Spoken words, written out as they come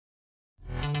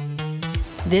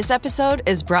This episode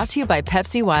is brought to you by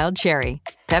Pepsi Wild Cherry.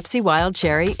 Pepsi Wild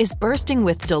Cherry is bursting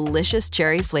with delicious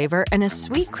cherry flavor and a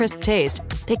sweet, crisp taste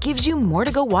that gives you more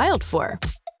to go wild for.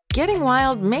 Getting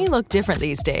wild may look different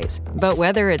these days, but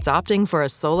whether it's opting for a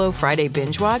solo Friday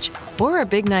binge watch or a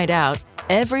big night out,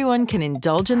 everyone can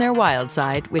indulge in their wild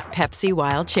side with Pepsi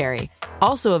Wild Cherry.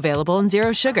 Also available in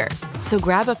Zero Sugar. So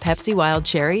grab a Pepsi Wild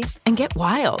Cherry and get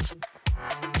wild.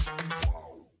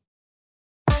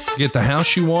 Get the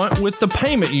house you want with the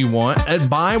payment you want at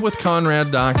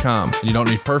buywithconrad.com. You don't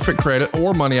need perfect credit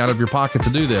or money out of your pocket to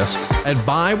do this at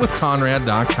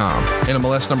buywithconrad.com.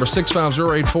 NMLS number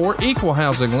 65084, equal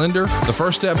housing lender. The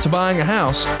first step to buying a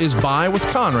house is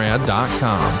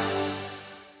buywithconrad.com.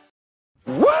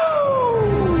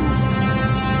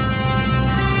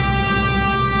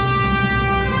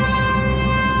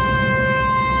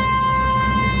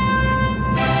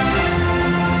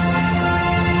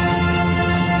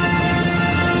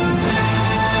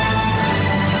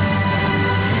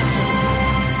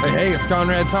 Hey, it's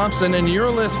Conrad Thompson, and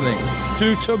you're listening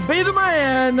to Be the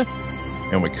Man.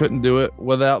 And we couldn't do it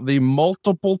without the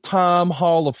multiple-time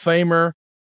Hall of Famer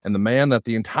and the man that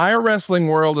the entire wrestling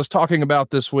world is talking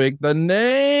about this week, the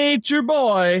Nature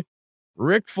Boy,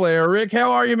 Ric Flair. Rick,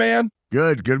 how are you, man?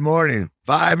 Good. Good morning.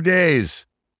 5 days.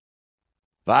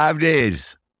 5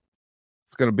 days.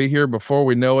 It's going to be here before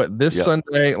we know it. This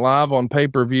Sunday, live on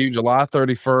pay-per-view, July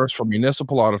 31st from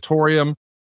Municipal Auditorium.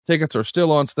 Tickets are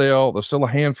still on sale. There's still a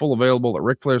handful available at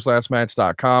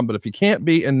RicFlairsLastMatch.com. But if you can't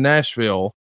be in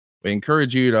Nashville, we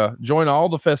encourage you to join all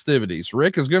the festivities.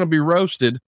 Rick is going to be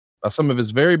roasted by some of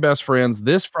his very best friends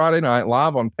this Friday night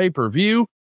live on pay-per-view.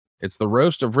 It's the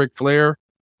roast of Ric Flair.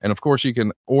 And of course, you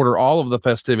can order all of the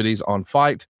festivities on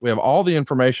Fight. We have all the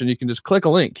information. You can just click a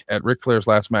link at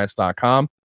RicFlairsLastMatch.com.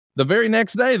 The very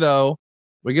next day, though,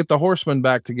 we get the Horsemen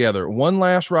back together. One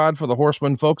last ride for the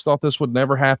Horsemen. Folks thought this would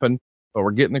never happen, but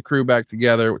we're getting the crew back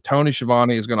together. Tony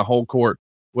Schiavone is going to hold court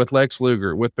with Lex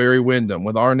Luger, with Barry Windham,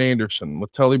 with Arn Anderson,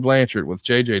 with Tully Blanchard, with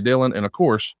J.J. Dillon, and of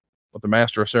course, with the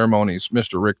Master of Ceremonies,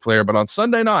 Mr. Ric Flair. But on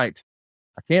Sunday night,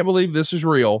 I can't believe this is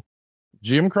real.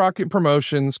 Jim Crockett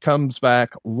Promotions comes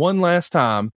back one last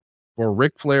time for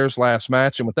Ric Flair's last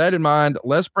match. And with that in mind,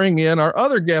 let's bring in our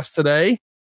other guest today,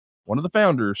 one of the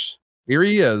founders. Here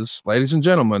he is, ladies and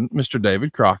gentlemen, Mr.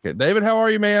 David Crockett. David, how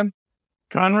are you, man?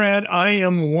 Conrad, I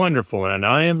am wonderful, and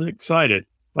I am excited.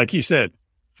 Like you said,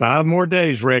 5 more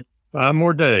days, Rick. 5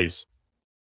 more days.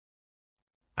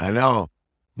 I know.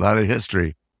 A lot of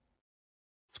history.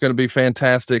 It's going to be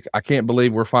fantastic. I can't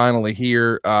believe we're finally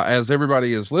here. As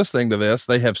everybody is listening to this,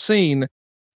 they have seen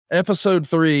episode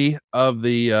 3 of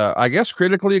the, I guess,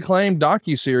 critically acclaimed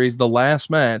docuseries, The Last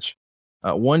Match.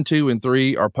 1, 2, and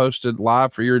 3 are posted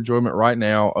live for your enjoyment right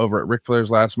now over at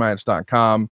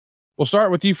RicFlairsLastMatch.com. We'll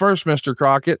start with you first, Mr.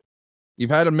 Crockett.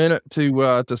 You've had a minute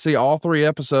to see all 3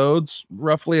 episodes,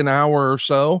 roughly an hour or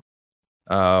so.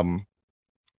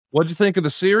 What'd you think of the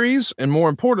series? And more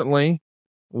importantly,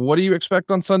 what do you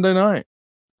expect on Sunday night?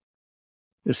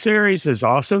 The series is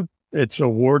awesome. It's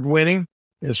award-winning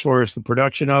as far as the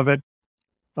production of it.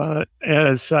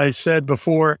 As I said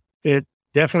before, it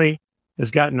definitely has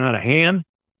gotten out of hand.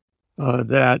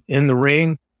 That in the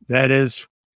ring, that is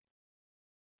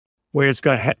where it's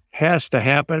has to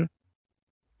happen.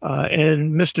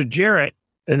 And Mr. Jarrett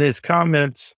and his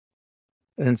comments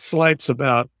and slights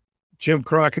about Jim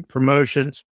Crockett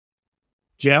Promotions.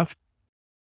 Jeff,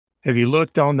 have you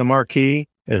looked on the marquee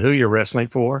at who you're wrestling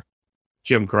for?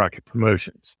 Jim Crockett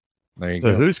Promotions. There you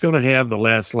So go. who's going to have the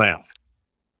last laugh?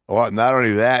 Well, not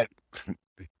only that,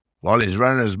 while he's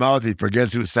running his mouth, he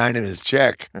forgets who's signing his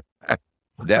check.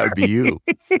 That would be you.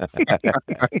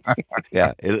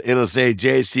 Yeah, it'll say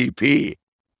JCP.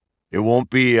 It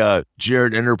won't be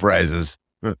Jared Enterprises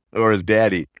or his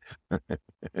daddy.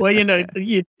 Well,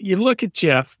 you look at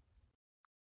Jeff,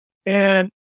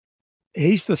 and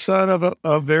he's the son of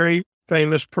a very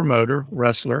famous promoter,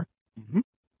 wrestler. Mm-hmm.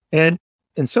 And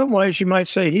in some ways, you might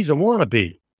say he's a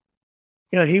wannabe.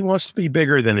 He wants to be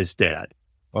bigger than his dad.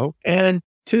 Oh. And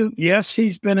yes,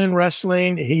 he's been in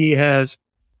wrestling. He has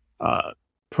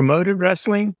promoted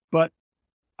wrestling, but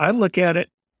I look at it,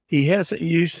 he hasn't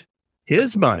used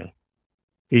his money.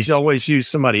 He's always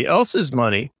used somebody else's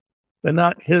money, but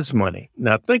not his money.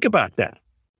 Now think about that.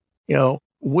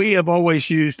 We have always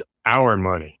used our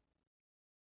money.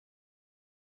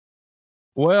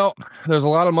 Well, there's a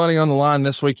lot of money on the line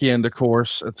this weekend, of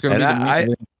course. It's going to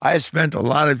be I spent a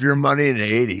lot of your money in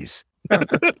the 80s.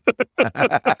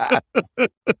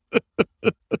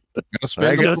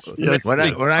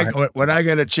 When I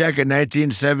got a check in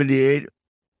 1978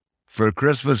 for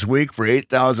Christmas week for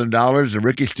 $8,000 and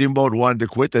Ricky Steamboat wanted to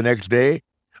quit the next day,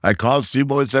 I called Steve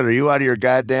and said, "Are you out of your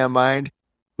goddamn mind?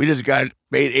 We just got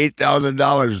made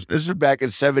 $8,000. This is back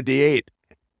in '78.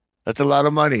 That's a lot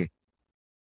of money."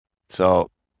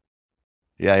 So,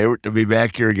 yeah, to be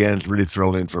back here again is really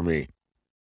thrilling for me.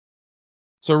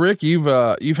 So, Rick, you've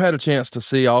had a chance to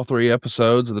see all 3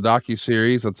 episodes of the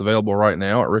docuseries that's available right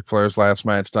now at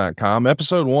RickFlairsLastMatch.com.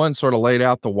 Episode 1 sort of laid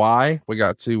out the why. We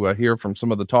got to hear from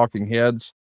some of the talking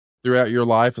heads throughout your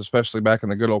life, especially back in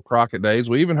the good old Crockett days.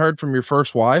 We even heard from your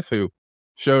first wife, who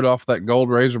showed off that gold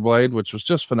razor blade, which was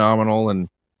just phenomenal. And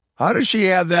how does she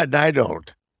have that and I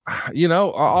don't? You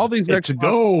know, all these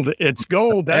gold. It's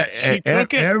gold. That's she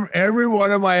took it. Every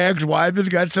one of my ex-wives has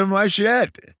got some of my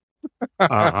shit.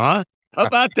 Uh-huh. How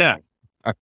about that?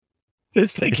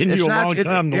 It's taking you a long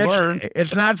time to learn.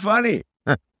 It's not funny.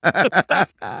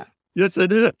 Yes,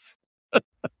 it is.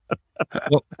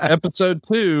 Well, episode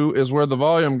 2 is where the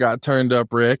volume got turned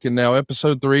up, Rick. And now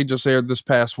episode 3 just aired this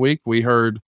past week. We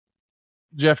heard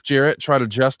Jeff Jarrett try to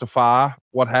justify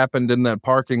what happened in that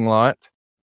parking lot.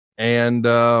 And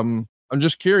I'm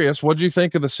just curious, what do you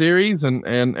think of the series,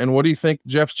 and what do you think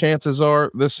Jeff's chances are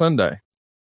this Sunday?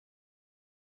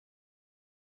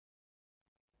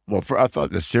 Well, I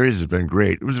thought the series has been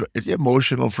great. It's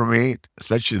emotional for me,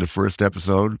 especially the first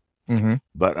episode. Mm-hmm.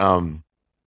 But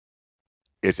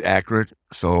it's accurate,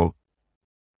 so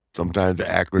sometimes the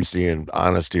accuracy and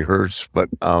honesty hurts. But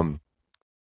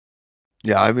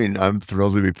yeah, I mean, I'm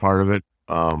thrilled to be part of it.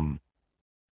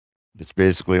 It's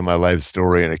basically my life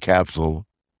story in a capsule,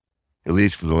 at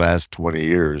least for the last 20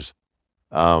 years.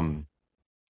 I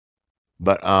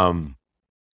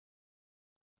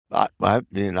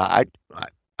mean,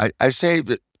 I say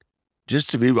that, just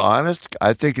to be honest,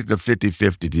 I think it's a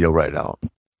 50-50 deal right now.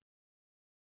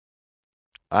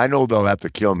 I know they'll have to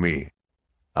kill me.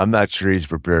 I'm not sure he's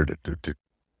prepared to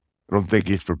I don't think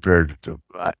he's prepared to.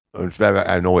 In fact,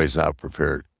 I know he's not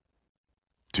prepared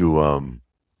to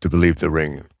believe the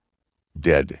ring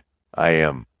dead. I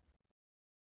am.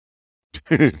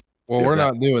 Well, we're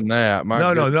not doing that.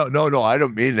 No. I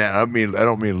don't mean that. I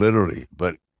don't mean literally,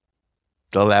 but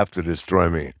they'll have to destroy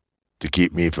me to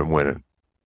keep me from winning.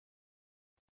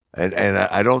 And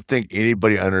I don't think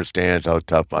anybody understands how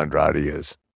tough Andrade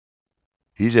is.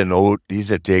 He's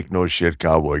a take no shit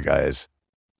cowboy, guys.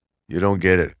 You don't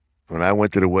get it. When I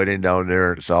went to the wedding down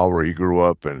there in Sal, where he grew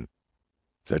up, and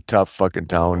it's a tough fucking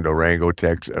town, Durango,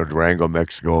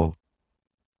 Mexico.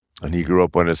 And he grew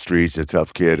up on the streets, a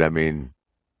tough kid. I mean,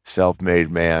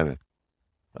 self-made man.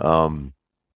 I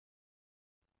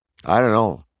don't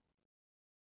know.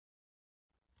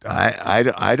 I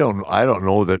don't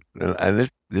know that, and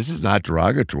this is not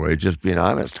derogatory, just being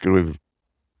honest, because we've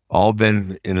all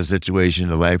been in a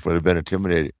situation in life where they've been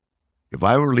intimidated. If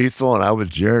I were lethal and I was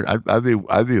Jarrett,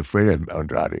 I'd be afraid of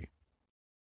Andrade.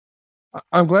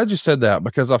 I'm glad you said that,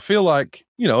 because I feel like,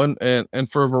 you know,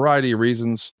 and for a variety of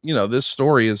reasons, you know, this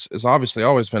story is obviously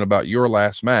always been about your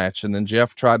last match. And then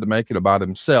Jeff tried to make it about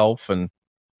himself and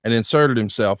inserted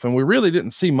himself. And we really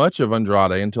didn't see much of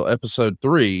Andrade until episode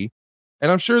 3.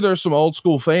 And I'm sure there's some old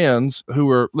school fans who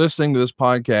are listening to this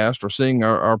podcast or seeing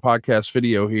our podcast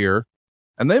video here,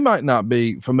 and they might not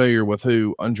be familiar with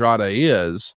who Andrade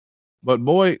is. But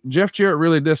boy, Jeff Jarrett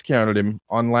really discounted him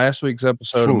on last week's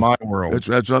episode of My World.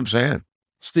 That's what I'm saying.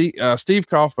 Steve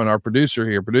Kaufman, our producer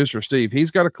here, producer Steve,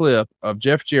 he's got a clip of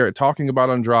Jeff Jarrett talking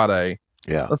about Andrade.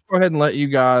 Yeah. Let's go ahead and let you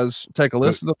guys take a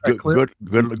listen to that clip.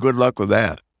 Good luck with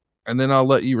that. And then I'll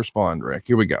let you respond, Rick.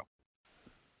 Here we go.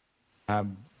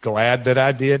 I'm glad that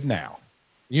I did now.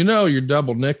 You know, you're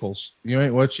double nickels. You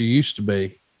ain't what you used to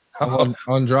be.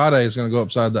 Andrade is going to go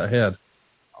upside that head.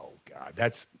 Oh,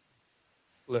 God.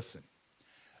 Listen.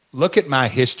 Look at my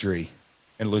history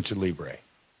in Lucha Libre.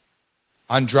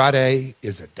 Andrade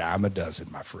is a dime a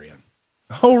dozen, my friend.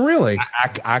 Oh, really?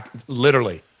 I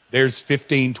literally, there's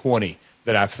 15, 20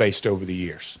 that I've faced over the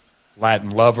years.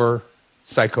 Latin Lover,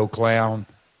 Psycho Clown,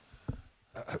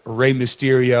 Rey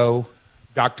Mysterio,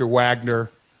 Dr. Wagner.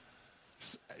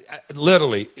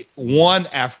 Literally, one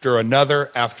after another.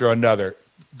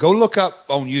 Go look up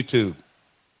on YouTube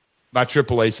my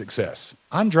AAA success.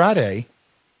 Andrade,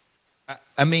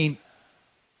 I mean,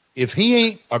 if he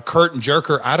ain't a curtain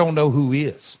jerker, I don't know who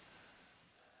is.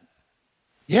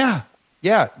 Yeah.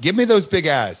 Give me those big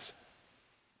eyes.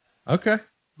 Okay.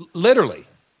 Literally.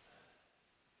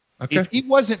 Okay. If he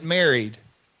wasn't married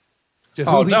to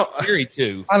who he was married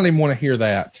to. I don't even want to hear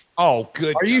that. Oh,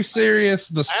 good. Are you serious?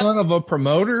 The son of a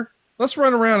promoter? Let's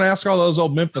run around and ask all those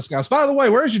old Memphis guys. By the way,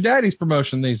 where's your daddy's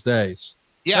promotion these days?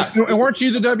 Yeah. And weren't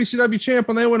you the WCW champ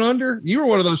when they went under? You were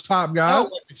one of those top guys.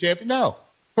 No.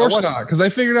 Of course not, because they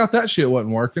figured out that shit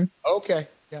wasn't working. Okay.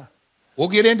 Yeah. We'll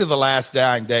get into the last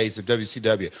dying days of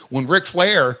WCW. When Ric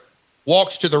Flair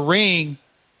walks to the ring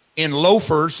in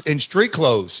loafers and street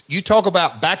clothes. You talk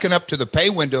about backing up to the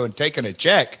pay window and taking a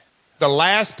check. The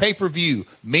last pay-per-view,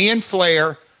 me and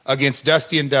Flair against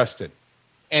Dusty and Dustin.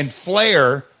 And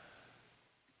Flair,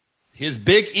 his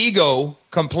big ego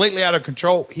completely out of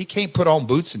control. He can't put on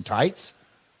boots and tights.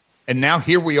 And now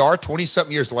here we are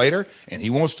 20-something years later, and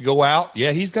he wants to go out.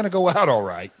 Yeah, he's going to go out all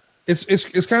right.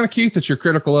 It's kind of cute that you're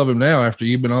critical of him now after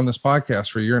you've been on this podcast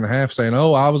for a year and a half saying,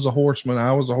 oh, I was a horseman.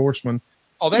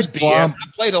 Oh, that's BS. I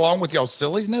played along with y'all's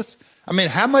silliness. I mean,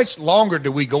 how much longer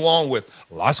do we go on with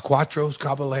Los Cuatros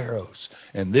Caballeros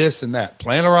and this and that,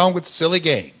 playing around with silly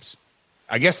games?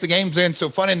 I guess the game's in so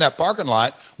funny in that parking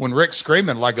lot when Rick's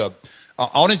screaming like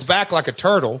on his back like a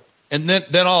turtle. And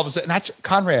then all of a sudden,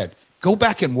 Conrad, go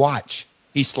back and watch.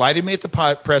 He slighted me at the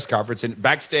press conference and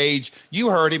backstage.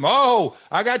 You heard him. Oh,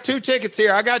 I got 2 tickets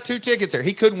here.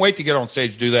 He couldn't wait to get on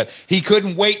stage to do that. He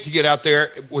couldn't wait to get out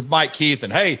there with Mike Keith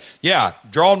and, hey, yeah,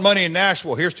 drawing money in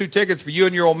Nashville. Here's 2 tickets for you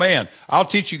and your old man. I'll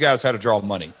teach you guys how to draw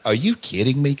money. Are you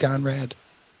kidding me, Conrad?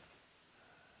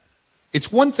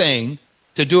 It's one thing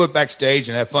to do it backstage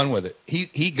and have fun with it.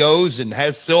 He goes and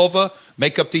has Silva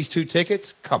make up these 2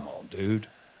 tickets. Come on, dude.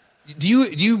 Do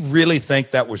you really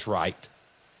think that was right?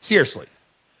 Seriously.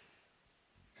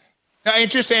 Now,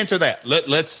 just answer that.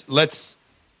 Let's answer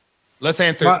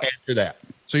that.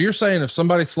 So you're saying if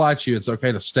somebody slights you, it's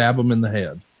okay to stab them in the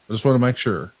head. I just want to make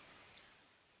sure.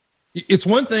 It's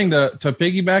one thing to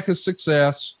piggyback his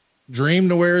success, dream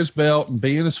to wear his belt and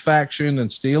be in his faction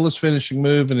and steal his finishing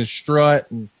move and his strut.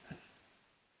 And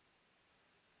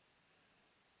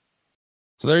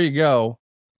so there you go.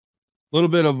 A little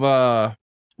bit of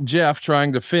Jeff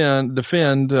trying to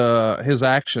defend his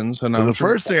actions. And the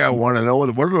first thing I want to know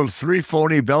is what are those 3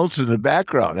 phony belts in the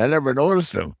background? I never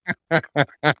noticed them.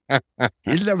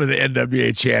 He's never the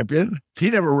NWA champion. He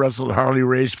never wrestled Harley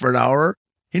Race for an hour.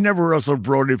 He never wrestled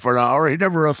Brody for an hour. He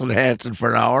never wrestled Hanson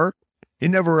for an hour. He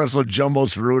never wrestled Jumbo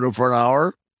Ceruto for an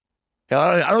hour.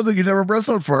 I don't think he's ever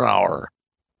wrestled for an hour.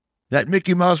 That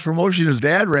Mickey Mouse promotion his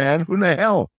dad ran, who in the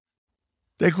hell?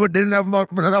 They didn't have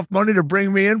enough money to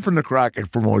bring me in from the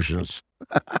Crockett promotions.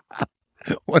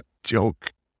 What a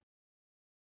joke.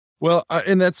 Well,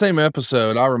 in that same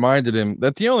episode, I reminded him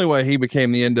that the only way he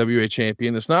became the NWA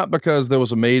champion is not because there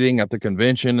was a meeting at the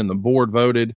convention and the board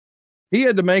voted. He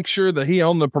had to make sure that he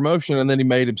owned the promotion, and then he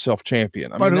made himself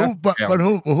champion. But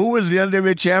who was the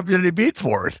NWA champion he beat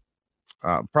for it?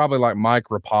 Probably like Mike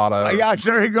Rapato. Yeah,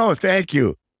 there you go. Thank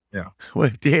you. Yeah. Well,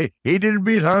 he didn't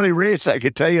beat Harley Race, I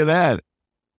can tell you that.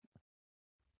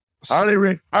 Harley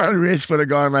Race would have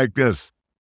gone like this.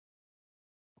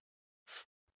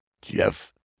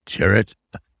 Jeff Jarrett?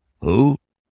 Who?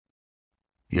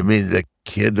 You mean the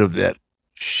kid of that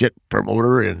shit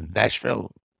promoter in Nashville?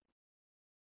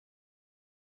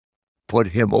 Put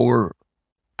him over?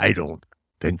 I don't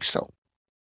think so.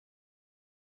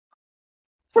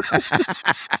 Can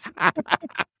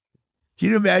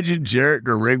you imagine Jarrett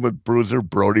in a ring with Bruiser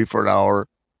Brody for an hour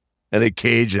in a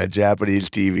cage on Japanese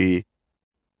TV?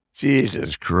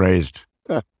 Jesus Christ.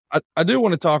 I do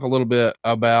want to talk a little bit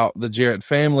about the Jarrett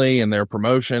family and their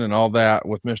promotion and all that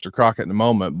with Mr. Crockett in a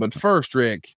moment. But first,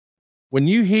 Rick, when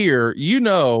you hear,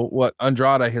 what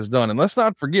Andrade has done, and let's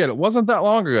not forget, it wasn't that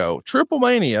long ago, Triple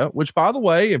Mania, which, by the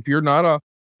way, if you're not a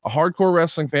hardcore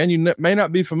wrestling fan, you may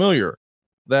not be familiar,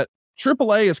 that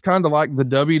AAA is kind of like the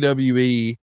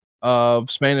WWE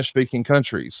of Spanish speaking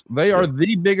countries. They are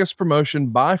the biggest promotion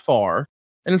by far.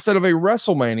 And instead of a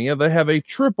WrestleMania, they have a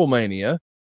Triple Mania.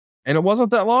 And it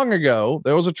wasn't that long ago,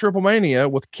 there was a Triple Mania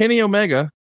with Kenny Omega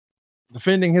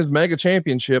defending his mega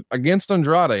championship against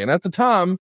Andrade. And at the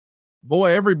time,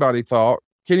 boy, everybody thought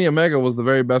Kenny Omega was the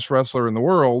very best wrestler in the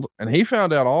world. And he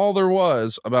found out all there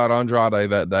was about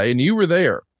Andrade that day. And you were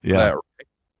there. Yeah.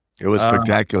 It was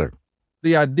spectacular.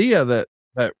 The idea that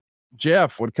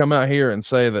Jeff would come out here and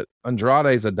say that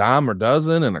Andrade's a dime a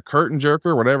dozen and a curtain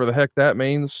jerker, whatever the heck that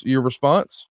means. Your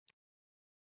response?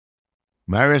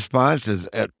 My response is,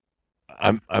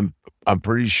 I'm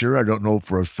pretty sure, I don't know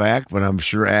for a fact, but I'm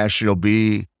sure Ashley will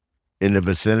be in the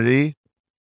vicinity.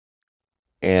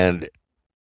 And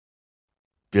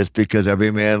just because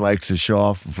every man likes to show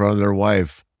off in front of their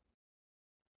wife,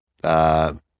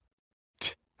 I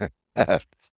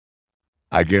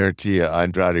guarantee you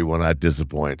Andrade will not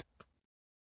disappoint.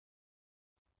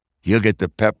 He'll get the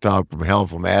pep talk from hell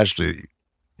from Ashley.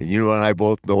 And you and I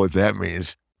both know what that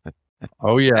means.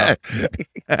 Oh, yeah.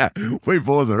 We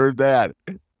both heard that.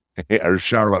 Or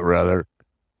Charlotte, rather.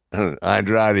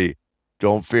 Andrade,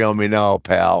 don't fail me now,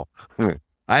 pal.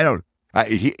 I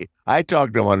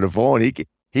talked to him on the phone.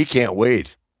 He can't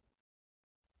wait.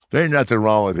 There ain't nothing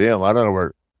wrong with him. I don't know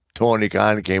where Tony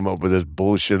Khan came up with this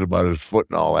bullshit about his foot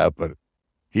and all that, but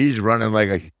he's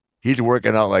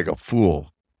working out like a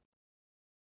fool.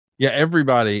 Yeah,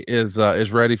 everybody is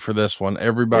ready for this one.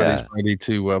 Everybody's ready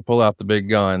to pull out the big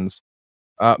guns.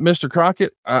 Mr.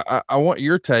 Crockett, I want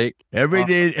your take. Every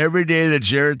day that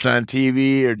Jarrett's on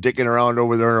TV or dicking around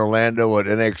over there in Orlando at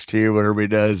NXT or whatever he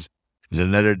does is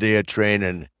another day of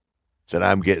training that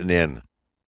I'm getting in.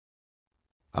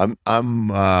 I'm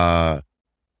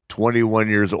 21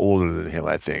 years older than him,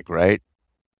 I think, right?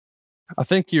 I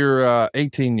think you're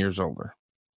 18 years older.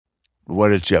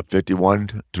 What is Jeff,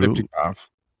 51? 55.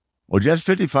 Well, Jeff's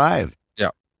 55.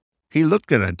 Yeah. He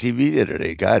looked at it on TV the other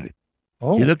day. God.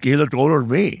 Oh. He looked older than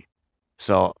me.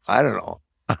 So I don't know.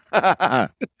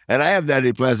 And I have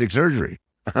that plastic surgery.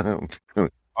 Now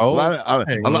we're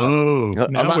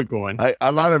going.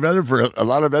 A lot of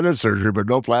other surgery, but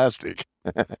no plastic.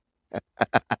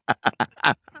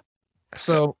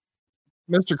 So,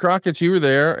 Mr. Crockett, you were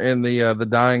there in the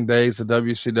dying days of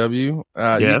WCW.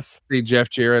 Yes. You see Jeff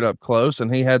Jarrett up close,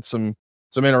 and he had some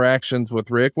interactions with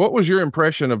Rick. What was your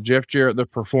impression of Jeff Jarrett, the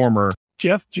performer?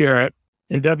 Jeff Jarrett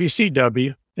in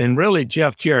WCW, and really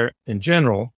Jeff Jarrett in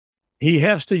general, he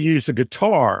has to use a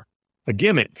guitar, a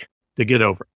gimmick, to get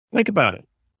over. Think about it.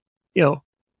 You know,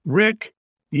 Rick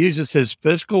uses his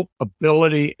physical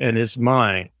ability and his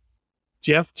mind.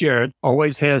 Jeff Jarrett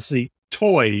always has the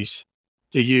toys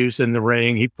to use in the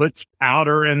ring. He puts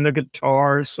powder in the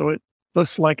guitar so it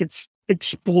looks like it's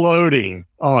exploding.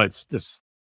 Oh, it's just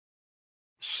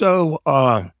so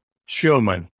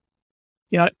showman.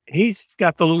 Yeah, he's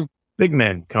got the little big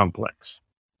man complex.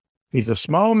 He's a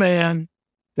small man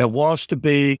that wants to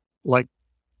be like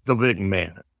the big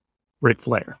man, Ric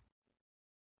Flair.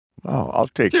 Oh, I'll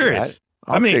take Serious.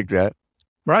 that. I'll take that.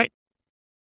 Right?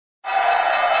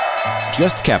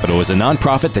 Just Capital is a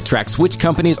nonprofit that tracks which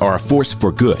companies are a force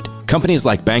for good. Companies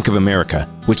like Bank of America,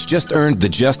 which just earned the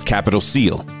Just Capital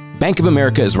seal. Bank of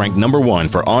America is ranked #1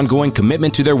 for ongoing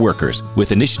commitment to their workers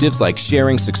with initiatives like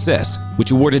Sharing Success,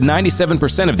 which awarded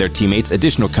 97% of their teammates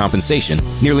additional compensation,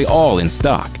 nearly all in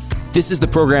stock. This is the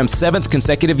program's 7th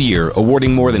consecutive year,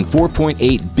 awarding more than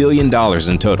 $4.8 billion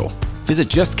in total. Visit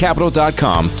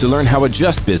justcapital.com to learn how a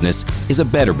just business is a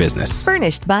better business.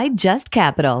 Furnished by Just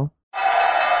Capital.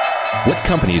 What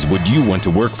companies would you want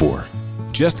to work for?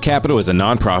 Just Capital is a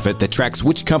nonprofit that tracks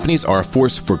which companies are a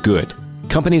force for good.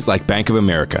 Companies like Bank of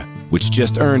America, which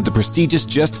just earned the prestigious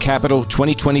Just Capital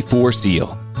 2024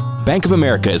 seal. Bank of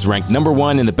America is ranked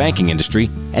 #1 in the banking industry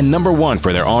and #1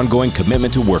 for their ongoing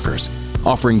commitment to workers,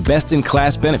 offering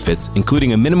best-in-class benefits,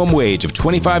 including a minimum wage of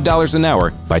 $25 an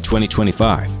hour by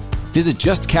 2025. Visit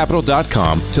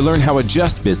justcapital.com to learn how a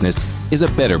just business is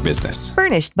a better business.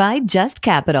 Furnished by Just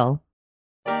Capital.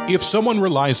 If someone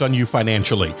relies on you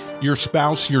financially, your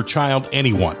spouse, your child,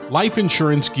 anyone, life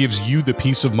insurance gives you the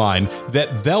peace of mind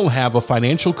that they'll have a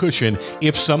financial cushion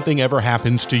if something ever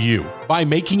happens to you. By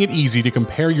making it easy to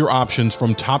compare your options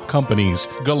from top companies,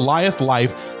 Goliath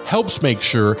Life helps make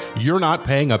sure you're not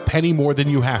paying a penny more than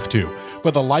you have to for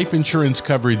the life insurance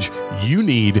coverage you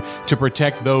need to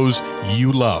protect those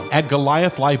you love. At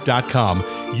Goliathlife.com,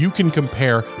 you can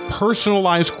compare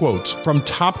personalized quotes from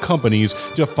top companies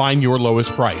to find your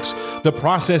lowest price. The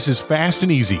process is fast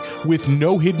and easy with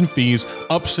no hidden fees,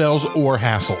 upsells, or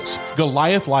hassles.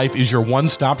 Goliath Life is your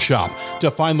one-stop shop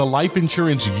to find the life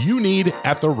insurance you need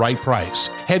at the right price.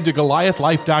 Head to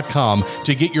Goliathlife.com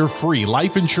to get your free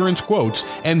life insurance quotes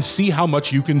and see how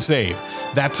much you can save.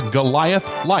 That's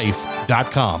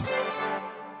Goliathlife.com.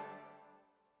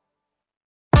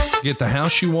 Get the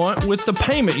house you want with the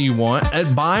payment you want at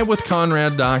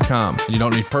buywithconrad.com. You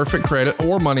don't need perfect credit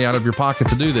or money out of your pocket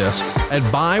to do this at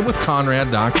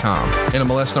buywithconrad.com.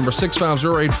 NMLS number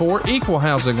 65084, equal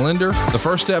housing lender. The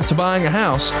first step to buying a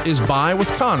house is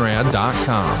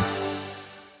buywithconrad.com.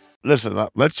 Listen,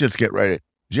 let's just get ready.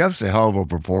 Jeff's a hell of a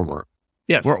performer.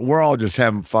 Yes. We're all just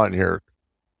having fun here,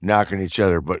 knocking each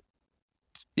other. But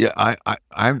yeah,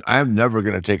 I'm never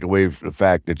going to take away from the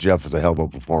fact that Jeff is a hell of a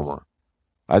performer.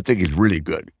 I think he's really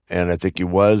good, and I think he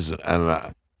was.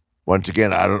 And once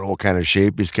again, I don't know what kind of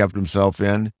shape he's kept himself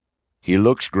in. He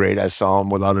looks great. I saw him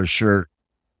without his shirt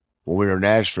when we were in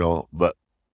Nashville. But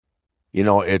you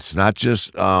know, it's not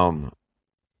just the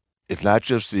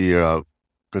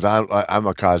because I'm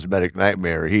a cosmetic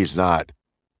nightmare. He's not.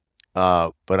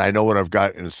 But I know what I've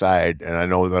got inside, and I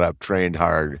know that I've trained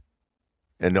hard.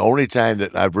 And the only time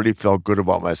that I've really felt good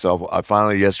about myself, I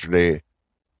finally yesterday,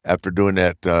 after doing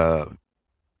that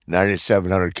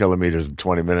 9,700 kilometers in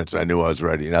 20 minutes, I knew I was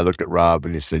ready. And I looked at Rob,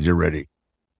 and he said, "You're ready."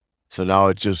 So now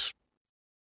it's just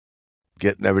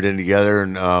getting everything together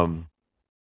and,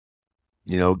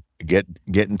 get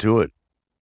into it.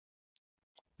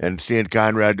 And seeing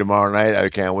Conrad tomorrow night, I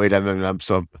can't wait.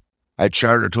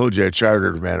 Told you I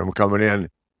chartered, man. I'm coming in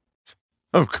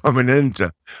on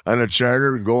a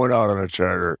charter and going out on a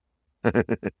charter.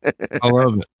 I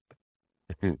love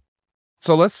it.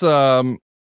 So let's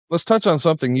touch on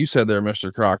something you said there,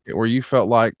 Mr. Crockett, where you felt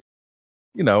like,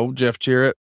 Jeff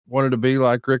Jarrett wanted to be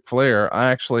like Ric Flair. I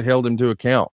actually held him to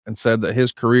account and said that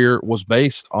his career was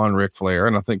based on Ric Flair.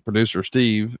 And I think producer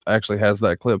Steve actually has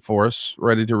that clip for us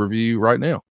ready to review right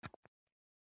now.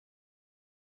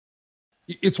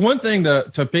 It's one thing to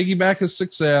piggyback his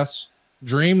success,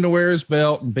 dream to wear his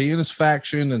belt and be in his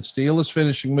faction and steal his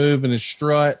finishing move and his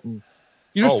strut. And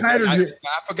you just I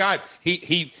forgot.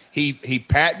 He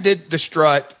patented the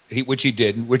strut, which he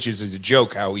didn't, which is a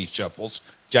joke how he shuffles.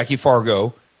 Jackie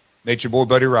Fargo, Nature Boy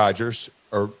Buddy Rogers,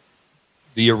 or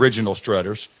the original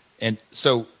strutters. And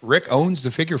so Rick owns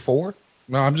the figure 4.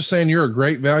 No, I'm just saying you're a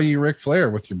great value Ric Flair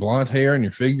with your blonde hair and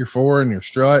your figure 4 and your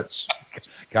struts.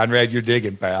 Conrad, you're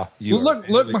digging, pal.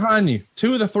 Look behind you.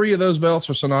 2 of the 3 of those belts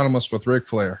are synonymous with Ric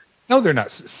Flair. No, they're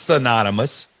not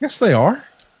synonymous. Yes, they are.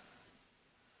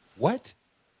 What?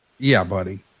 Yeah,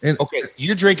 buddy. Okay,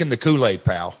 you're drinking the Kool-Aid,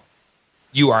 pal.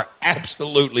 You are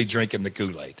absolutely drinking the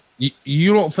Kool-Aid.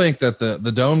 You don't think that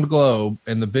the domed globe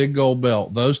and the big gold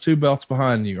belt, those 2 belts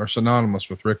behind you, are synonymous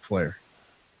with Ric Flair?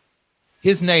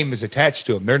 His name is attached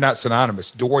to them. They're not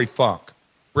synonymous. Dory Funk,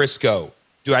 Briscoe,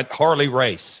 Harley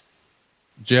Race.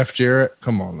 Jeff Jarrett,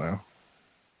 come on now.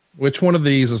 Which one of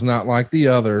these is not like the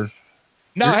other?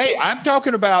 No, hey, I'm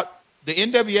talking about the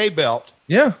NWA belt.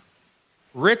 Yeah.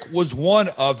 Rick was one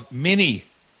of many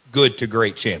good to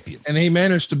great champions. And he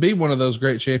managed to be one of those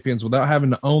great champions without having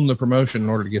to own the promotion in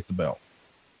order to get the belt.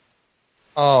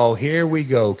 Oh, here we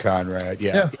go, Conrad.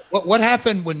 Yeah. What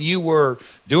happened when you were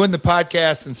doing the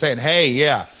podcast and saying, hey,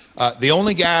 the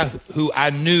only guy who I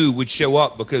knew would show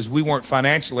up because we weren't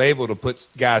financially able to put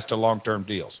guys to long-term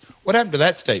deals? What happened to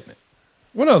that statement?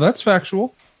 Well, no, that's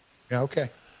factual. Yeah, okay.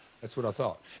 That's what I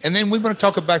thought. And then we want to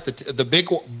talk about the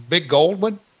big gold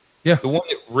one. Yeah. The one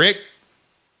that Rick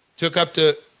took up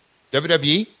to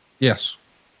WWE? Yes.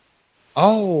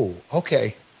 Oh,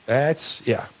 okay.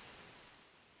 Yeah.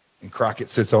 And Crockett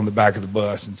sits on the back of the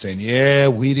bus and saying, yeah,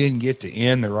 we didn't get to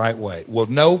end the right way. Well,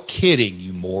 no kidding,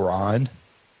 you moron.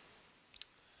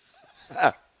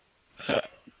 I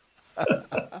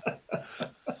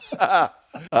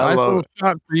love it.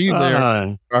 Shot for you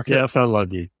there. Jeff, I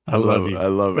love you. I love you. I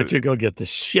love it. But you're going to get the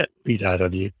shit beat out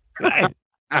of you.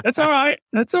 That's all right.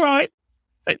 That's all right.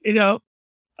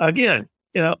 Again,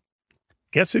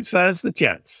 guess who signs the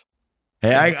checks?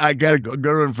 Hey, I got a good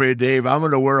one for you, Dave. I'm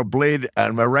going to wear a blade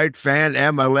on my right fan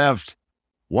and my left.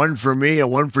 One for me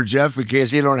and one for Jeff in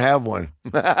case he don't have one.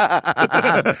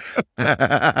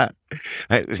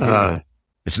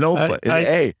 It's no fun.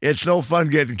 Hey, it's no fun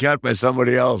getting cut by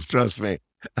somebody else. Trust me.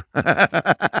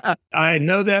 I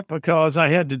know that because I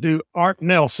had to do Art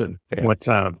Nelson one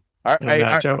time. Art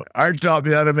taught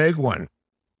me how to make one.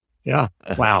 Yeah.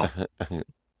 Wow.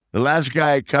 The last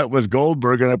guy I cut was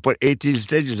Goldberg, and I put 18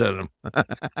 stitches on him.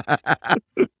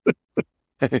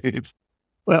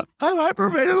 Well, I'm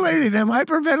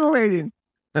hyperventilating.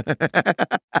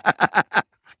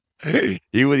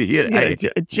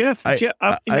 Jeff. I hit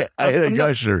a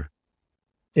gusher.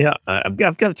 Yeah, I've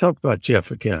got to talk about Jeff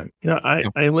again.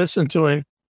 I listen to him.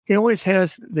 He always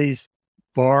has these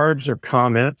barbs or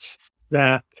comments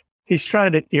that he's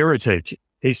trying to irritate you.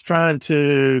 He's trying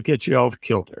to get you off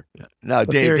kilter. No,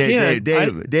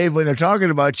 Dave, when they're talking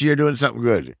about you, you're doing something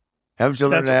good. Haven't you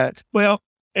learned that? Well,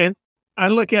 and I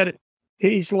look at it,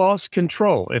 he's lost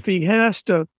control. If he has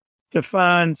to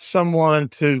find someone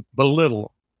to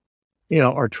belittle,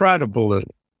 or try to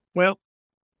belittle, well,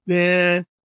 then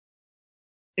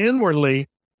inwardly,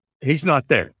 he's not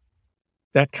there.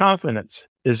 That confidence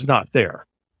is not there.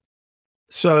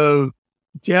 So,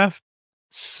 Jeff,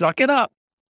 suck it up.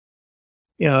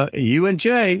 You and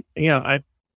Jay, there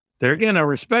again, I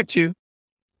respect you,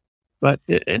 but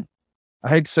I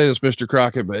hate to say this, Mr.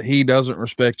 Crockett, but he doesn't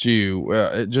respect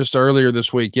you. Just earlier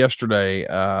this week, yesterday,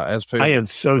 I am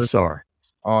so sorry.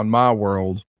 On My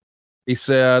World, he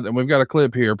said, and we've got a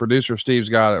clip here. Producer Steve's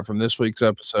got it from this week's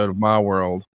episode of My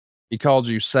World. He called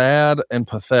you sad and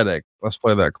pathetic. Let's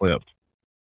play that clip.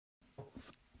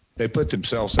 They put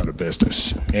themselves out of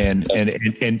business, and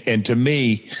to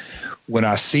me, when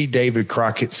I see David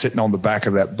Crockett sitting on the back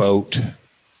of that boat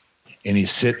and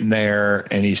he's sitting there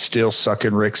and he's still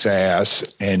sucking Rick's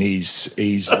ass and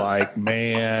he's like,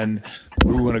 man,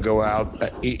 we're going to go out.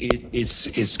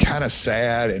 It's kind of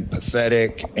sad and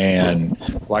pathetic and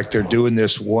like they're doing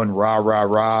this one rah, rah,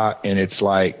 rah. And it's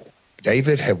like,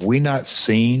 David, have we not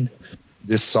seen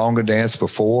this song and dance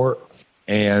before?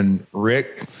 And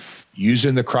Rick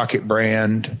using the Crockett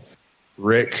brand,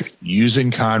 Rick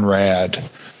using Conrad,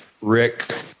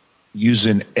 Rick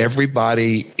using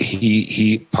everybody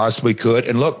he possibly could.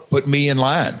 And look, put me in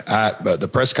line. The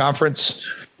press conference,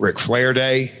 Ric Flair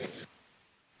Day,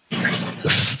 the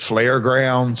Flair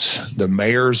grounds, the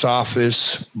mayor's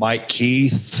office, Mike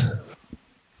Keith,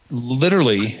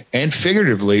 literally and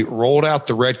figuratively rolled out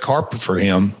the red carpet for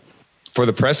him for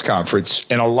the press conference,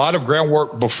 and a lot of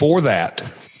groundwork before that,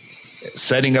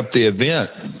 setting up the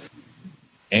event.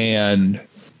 And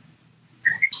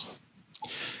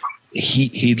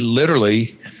he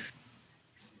literally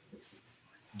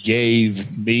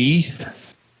gave me,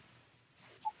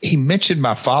 he mentioned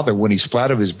my father when he's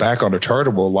flat of his back on a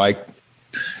turntable. Like,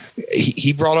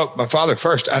 he brought up my father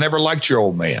first. I never liked your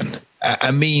old man.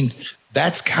 I mean,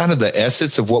 that's kind of the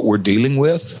essence of what we're dealing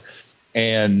with.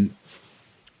 And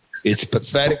it's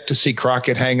pathetic to see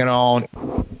Crockett hanging on.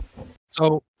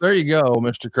 So there you go,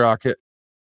 Mr. Crockett.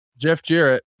 Jeff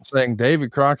Jarrett saying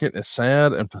David Crockett is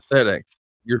sad and pathetic.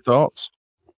 Your thoughts?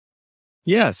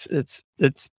 Yes, it's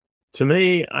to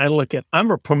me,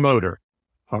 I'm a promoter.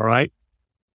 All right.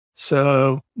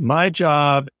 So my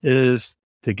job is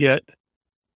to get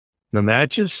the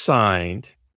matches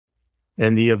signed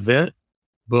and the event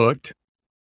booked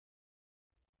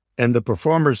and the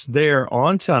performers there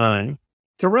on time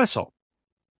to wrestle.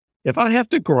 If I have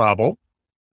to grovel,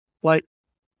 like,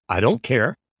 I don't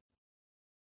care.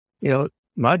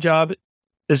 My job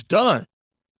is done.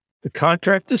 The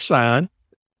contract is signed.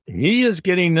 He is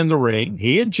getting in the ring.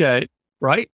 He and Jay,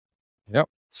 right? Yep.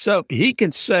 So he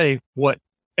can say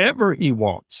whatever he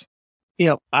wants.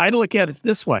 I look at it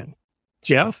this way.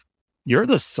 Jeff, you're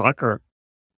the sucker,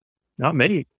 not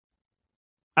me.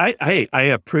 I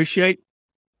appreciate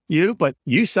you, but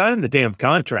you signed the damn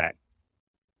contract.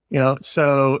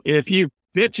 So if you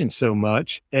bitching so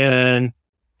much and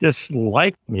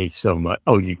dislike me so much,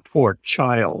 oh, you poor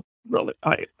child, really,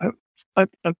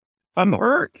 I'm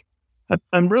hurt.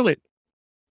 I'm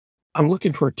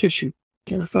looking for a tissue.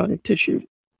 Can't I find a tissue?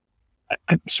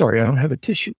 I'm sorry, I don't have a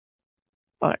tissue.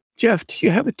 Jeff, do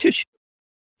you have a tissue?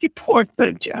 You poor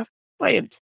thing, Jeff. When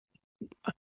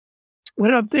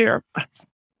I'm there,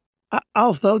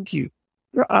 I'll hug you.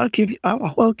 I'll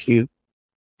hug you.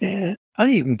 And I'll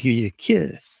even give you a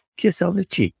kiss on the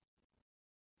cheek.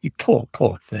 You poor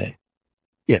thing.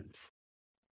 Yes.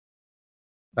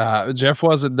 Jeff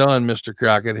wasn't done, Mr.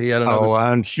 Crockett. He had another. Oh,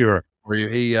 I'm sure.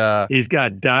 He's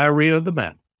got diarrhea of the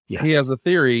mouth. Yes. He has a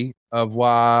theory of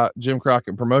why Jim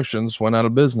Crockett Promotions went out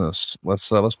of business. Let's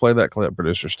play that clip,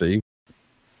 producer Steve.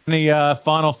 Any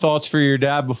final thoughts for your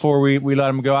dad before we let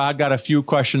him go? I got a few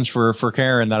questions for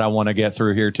Karen that I want to get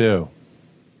through here too.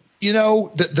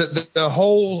 The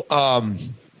whole.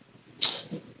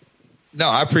 No,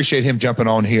 I appreciate him jumping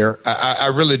on here. I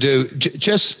really do.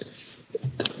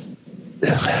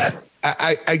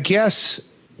 I guess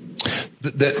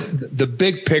the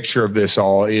big picture of this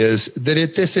all is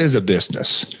that this is a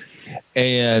business,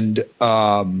 and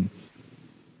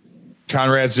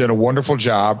Conrad's done a wonderful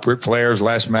job. Ric Flair's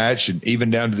last match, and even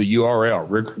down to the URL,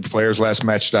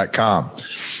 RicFlairsLastMatch.com.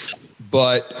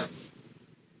 But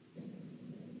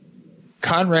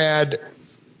Conrad,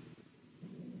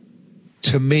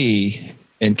 to me,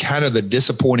 and kind of the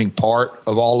disappointing part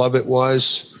of all of it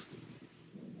was,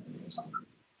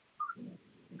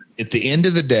 at the end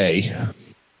of the day,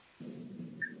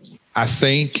 I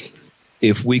think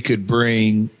if we could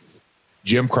bring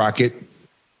Jim Crockett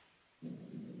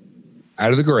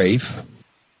out of the grave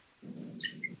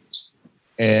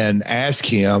and ask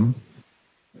him,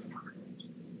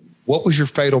 what was your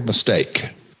fatal mistake?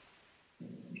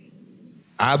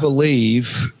 I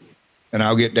believe, and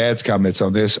I'll get Dad's comments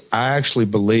on this, I actually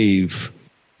believe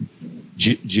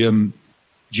Jim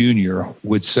Jr.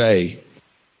 would say,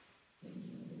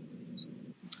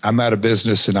 I'm out of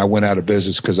business, and I went out of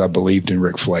business because I believed in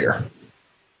Ric Flair.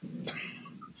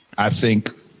 I think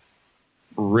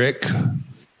Rick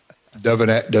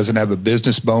doesn't have a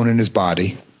business bone in his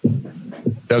body,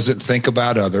 doesn't think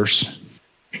about others,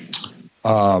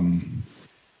 a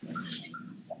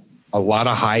lot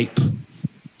of hype.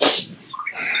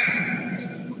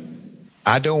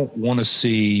 I don't want to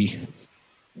see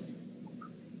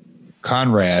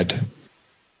Conrad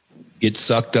get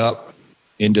sucked up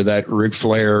into that Ric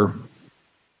Flair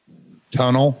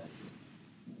tunnel,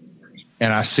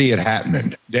 and I see it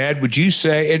happening. Dad, would you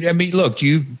say, and I mean, look,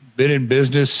 you've been in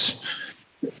business,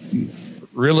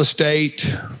 real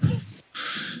estate,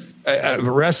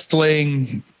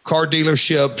 wrestling, car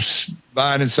dealerships,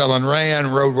 buying and selling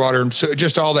land, road water, and so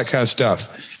just all that kind of stuff.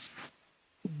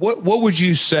 What would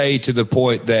you say to the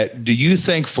point that, do you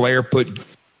think Flair put?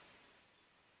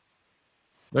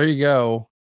 There you go.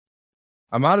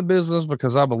 I'm out of business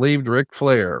because I believed Ric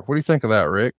Flair. What do you think of that,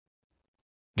 Rick?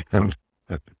 I'm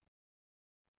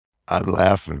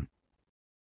laughing.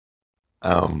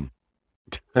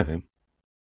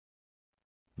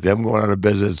 Them going out of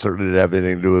business certainly didn't have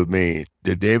anything to do with me.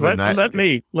 Did David? Let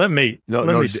me. David.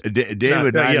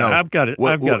 I've got it.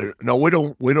 I've got it. No, we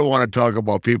don't want to talk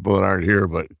about people that aren't here,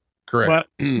 but correct.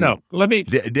 No, let me.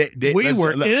 We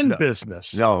were in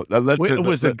business. No, it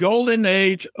was the golden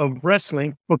age of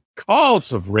wrestling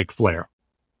because of Ric Flair.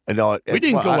 No, we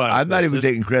didn't go out. I'm not even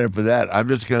taking credit for that. I'm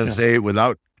just going to say,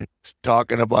 without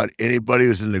talking about anybody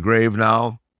who's in the grave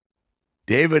now,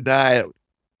 David and I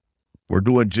were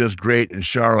doing just great in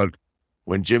Charlotte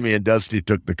when Jimmy and Dusty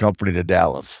took the company to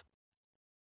Dallas.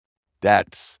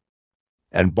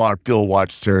 And bought Phil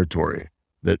Watts territory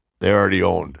that they already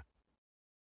owned.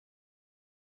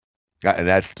 And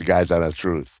that's the guy's honest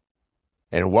truth.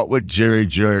 And what would Jerry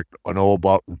Jarrett know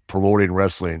about promoting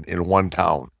wrestling in one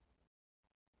town?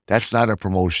 That's not a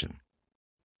promotion.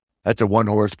 That's a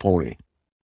one-horse pony.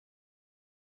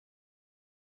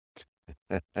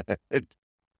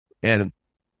 and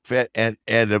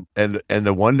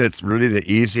the one that's really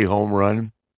the easy home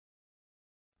run.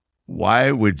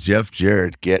 Why would Jeff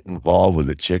Jarrett get involved with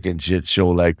a chicken shit show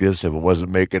like this if it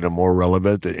wasn't making him more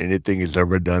relevant than anything he's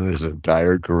ever done in his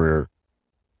entire career?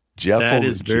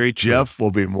 Jeff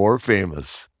will be more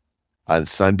famous on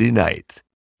Sunday night,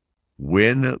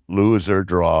 win, lose, or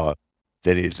draw,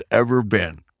 than he's ever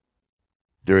been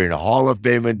during Hall of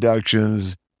Fame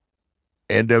inductions,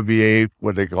 NWA,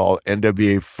 what they call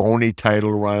NWA phony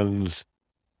title runs,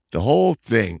 the whole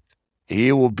thing.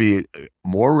 He will be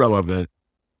more relevant.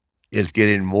 It's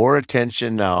getting more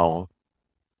attention now.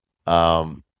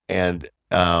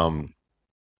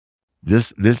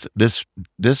 This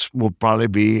will probably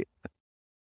be,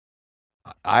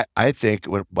 I think,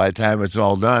 by the time it's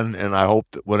all done, and I hope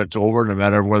that when it's over, no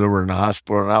matter whether we're in the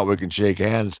hospital or not, we can shake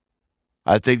hands.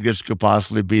 I think this could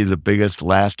possibly be the biggest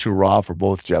last hurrah for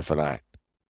both Jeff and I.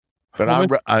 But I'm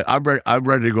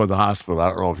ready to go to the hospital. I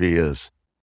don't know if he is.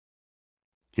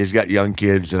 He's got young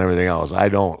kids and everything else. I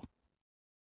don't.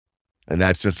 And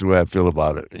that's just the way I feel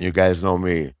about it. And you guys know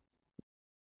me.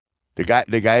 The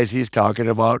guys he's talking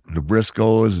about, the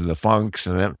Briscoes and the Funks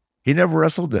and them, he never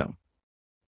wrestled them.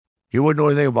 He wouldn't know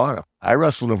anything about them. I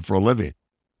wrestled them for a living,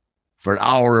 for an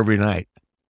hour every night.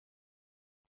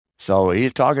 So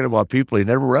he's talking about people he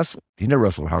never wrestled. He never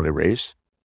wrestled Harley Race.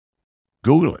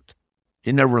 Google it.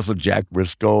 He never wrestled Jack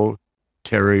Briscoe,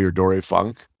 Terry, or Dory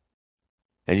Funk.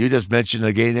 And you just mentioned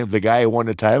again the guy who won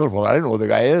the title. Well, I don't know who the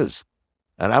guy is.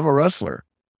 And I'm a wrestler.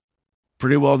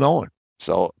 Pretty well known.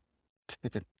 So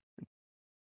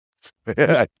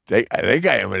I think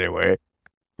I am anyway.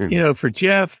 For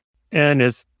Jeff and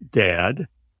his dad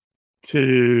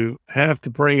to have to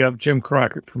bring up Jim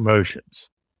Crockett Promotions.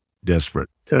 Desperate.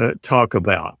 To talk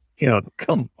about,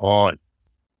 come on.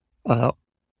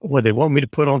 They want me to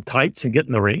put on tights and get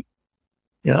in the ring?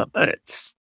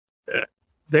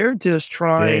 They're just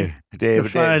trying to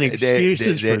find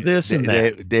excuses for this and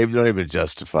that. Dave, don't even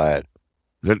justify it.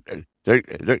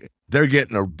 They're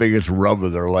getting the biggest rub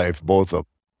of their life, both of them.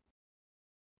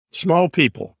 Small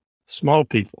people.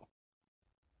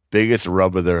 Biggest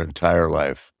rub of their entire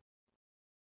life.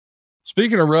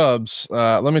 Speaking of rubs,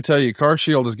 let me tell you,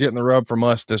 CarShield is getting the rub from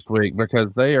us this week because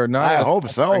they are not. I hope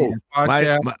so.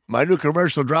 My new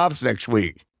commercial drops next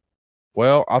week.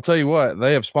 Well, I'll tell you what,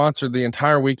 they have sponsored the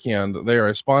entire weekend. They are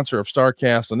a sponsor of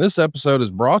StarCast, and this episode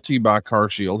is brought to you by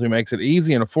CarShield, who makes it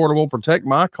easy and affordable. Protect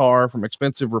my car from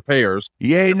expensive repairs.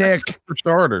 Yay, Nick. For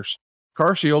starters,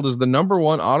 CarShield is the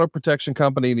 #1 auto protection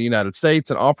company in the United States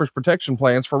and offers protection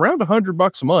plans for around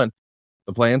 $100 a month.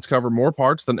 The plans cover more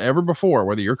parts than ever before,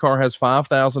 whether your car has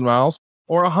 5,000 miles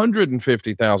or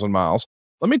 150,000 miles.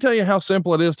 Let me tell you how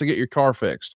simple it is to get your car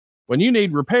fixed. When you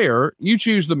need repair, you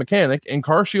choose the mechanic, and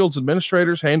CarShield's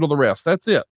administrators handle the rest. That's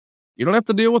it. You don't have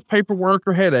to deal with paperwork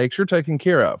or headaches. You're taken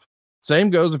care of. Same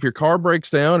goes if your car breaks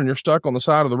down and you're stuck on the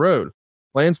side of the road.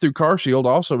 Plans through CarShield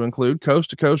also include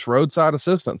coast-to-coast roadside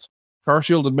assistance.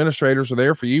 CarShield administrators are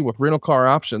there for you with rental car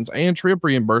options and trip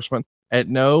reimbursement at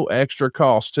no extra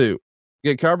cost, too.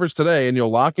 Get coverage today, and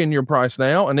you'll lock in your price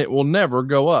now, and it will never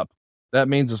go up. That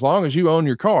means as long as you own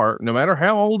your car, no matter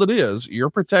how old it is, you're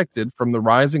protected from the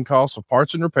rising cost of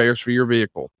parts and repairs for your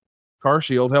vehicle.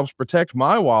 CarShield helps protect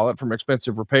my wallet from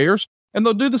expensive repairs, and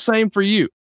they'll do the same for you.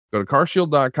 Go to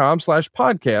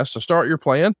carshield.com/podcast to start your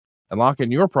plan and lock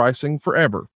in your pricing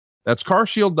forever. That's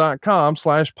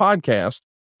carshield.com/podcast.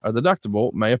 A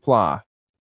deductible may apply.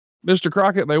 Mr.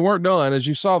 Crockett, they weren't done. As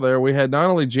you saw there, we had not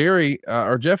only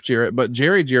Jeff Jarrett, but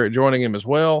Jerry Jarrett joining him as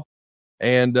well.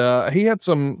 And he had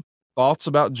some thoughts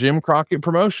about Jim Crockett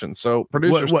promotion. So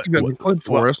producer Steve has a clip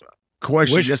for us.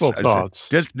 Question, Wishful thoughts.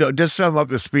 Just sum up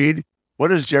the speed. What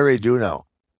does Jerry do now?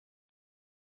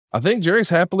 I think Jerry's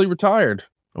happily retired.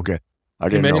 Okay. I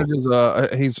didn't know.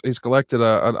 He's collected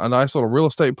a nice little real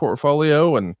estate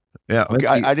portfolio, and yeah. Okay.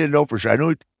 I didn't know for sure.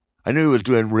 I knew he was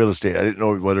doing real estate. I didn't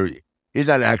know whether he's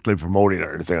not actually promoting it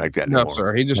or anything like that anymore. No,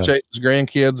 sir. He just chases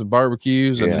grandkids and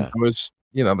barbecues and enjoys,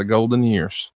 the golden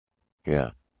years.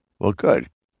 Yeah. Well, good.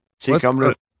 See, come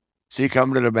to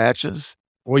the matches.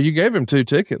 Well, you gave him 2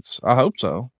 tickets. I hope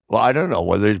so. Well, I don't know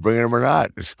whether he's bringing them or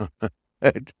not.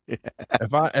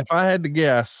 If I had to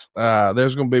guess,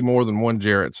 there's going to be more than one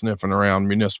Jarrett sniffing around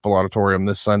Municipal Auditorium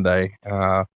this Sunday.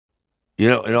 I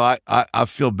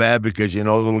feel bad because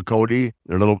little Cody,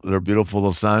 their beautiful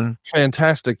little son,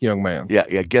 fantastic young man.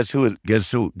 Yeah. Guess who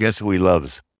he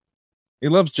loves? He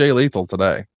loves Jay Lethal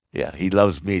today. Yeah, he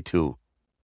loves me too.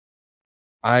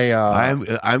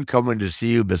 I'm coming to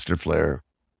see you, Mr. Flair.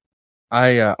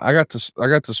 I got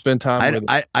to spend time with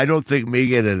him. I don't think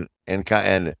Megan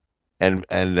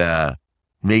and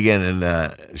Megan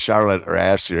and Charlotte or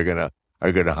Ashley are gonna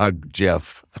hug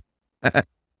Jeff. I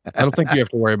don't think you have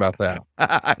to worry about that.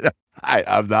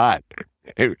 I'm not.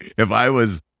 If I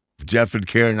was Jeff and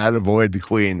Karen, I'd avoid the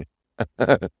Queen.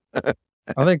 I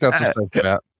think that's a safe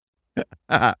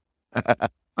bet.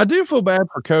 I do feel bad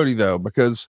for Cody though,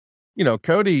 because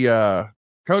Cody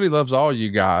loves all you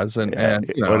guys, and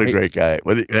what a great guy.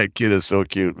 That kid is so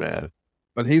cute, man.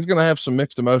 But he's going to have some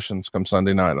mixed emotions come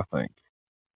Sunday night, I think.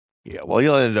 Yeah, well,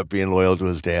 he'll end up being loyal to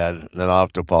his dad, and then I'll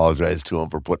have to apologize to him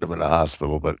for putting him in the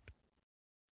hospital. But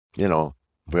we all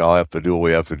have to do what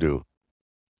we have to do.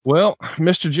 Well,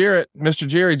 Mr.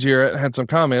 Jerry Jarrett had some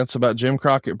comments about Jim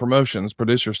Crockett Promotions.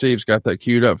 Producer Steve's got that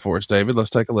queued up for us, David.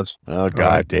 Let's take a listen. Oh,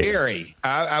 God, Dave. Jerry,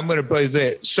 I'm going to play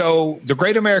this. So the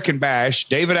Great American Bash,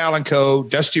 David Allan Coe,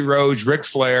 Dusty Rhodes, Ric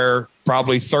Flair,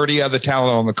 probably 30 other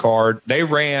talent on the card. They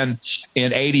ran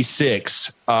in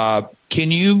 86. Can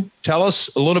you tell us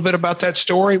a little bit about that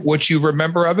story, what you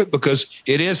remember of it? Because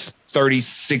it is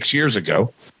 36 years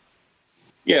ago.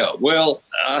 Yeah, well,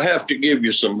 I have to give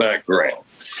you some background.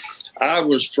 I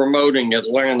was promoting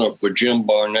Atlanta for Jim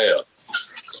Barnett.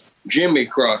 Jimmy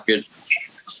Crockett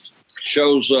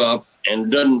shows up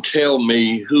and doesn't tell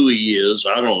me who he is.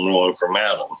 I don't know him from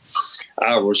Adam.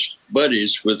 I was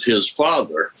buddies with his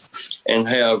father and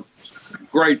have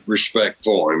great respect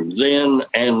for him then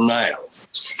and now.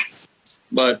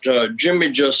 But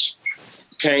Jimmy just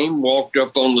came, walked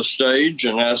up on the stage,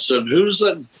 and I said, "Who's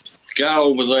that guy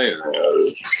over there?"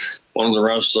 One of the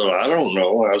rest said, "I don't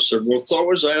know." I said, "Well,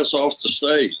 throw his ass off the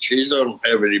stage. He doesn't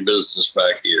have any business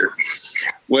back here."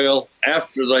 Well,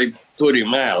 after they put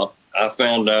him out, I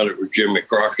found out it was Jimmy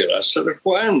Crockett. I said,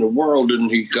 "Why in the world didn't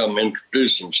he come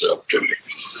introduce himself to me?"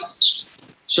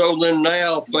 So then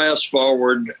now fast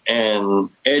forward, and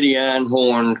Eddie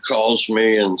Einhorn calls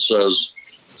me and says,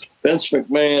 "Vince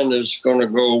McMahon is going to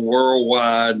go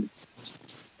worldwide.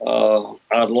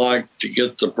 I'd like to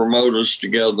get the promoters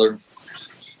together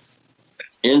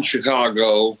in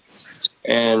Chicago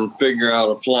and figure out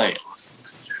a plan.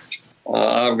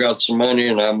 I've got some money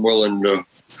and I'm willing to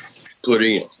put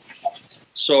in."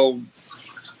 So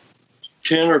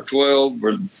 10 or 12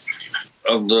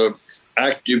 of the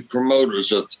active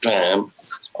promoters at the time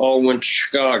all went to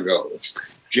Chicago.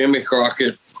 Jimmy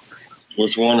Crockett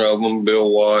was one of them, Bill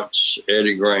Watts,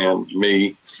 Eddie Graham,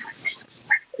 me.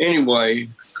 Anyway,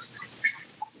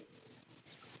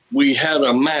 we had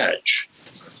a match.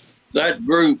 That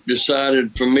group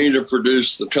decided for me to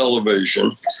produce the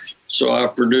television. So I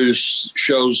produced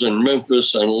shows in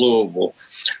Memphis and Louisville.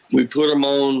 We put them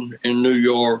on in New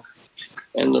York,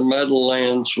 and the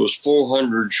Meadowlands was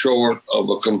 400 short of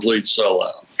a complete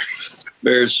sellout.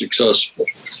 Very successful.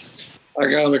 I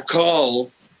got a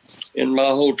call in my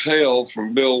hotel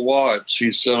from Bill Watts.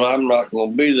 He said, "I'm not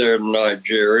going to be there tonight,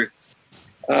 Jerry.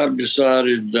 I've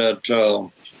decided that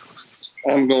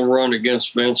I'm going to run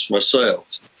against Vince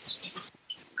myself."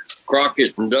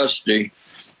 Crockett and Dusty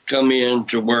come in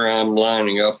to where I'm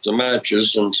lining up the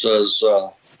matches and says, "We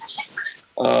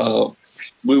want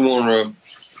to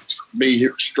be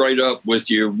straight up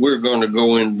with you. We're going to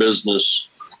go in business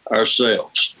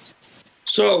ourselves."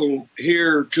 So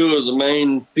here, 2 of the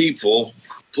main people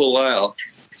pull out.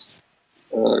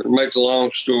 Make a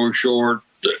long story short,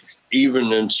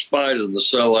 even in spite of the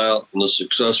sellout and the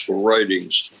successful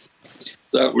ratings,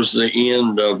 that was the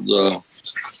end of the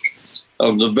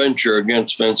venture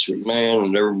against Vince McMahon,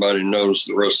 and everybody knows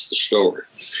the rest of the story.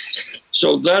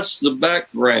 So that's the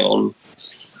background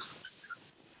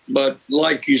But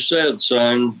like you said,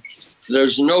 son,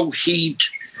 there's no heat.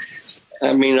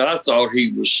 I mean, I thought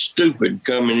he was stupid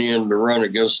coming in to run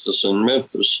against us in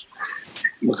Memphis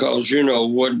because, you know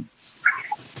what,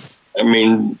 I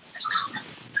mean,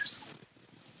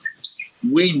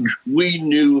 we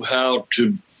knew how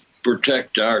to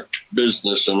protect our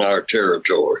business and our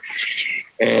territory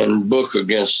and book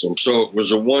against them. So it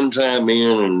was a one-time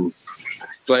in and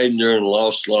played there and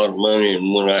lost a lot of money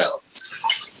and went out.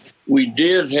 We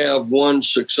did have one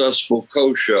successful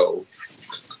co-show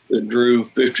that drew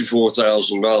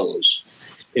 $54,000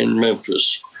 in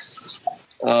Memphis.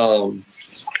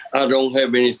 I don't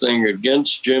have anything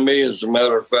against Jimmy. As a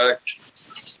matter of fact,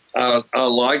 I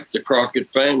like the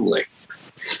Crockett family.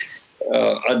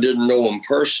 I didn't know them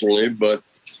personally, but,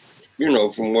 you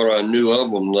know, from what I knew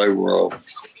of them, they were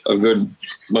a good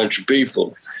bunch of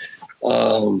people.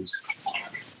 I'm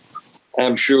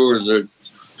sure that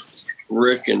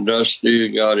Rick and Dusty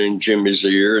got in Jimmy's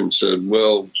ear and said,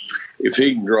 well, if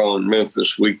he can draw in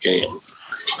Memphis, we can.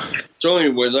 So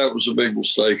anyway, that was a big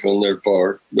mistake on their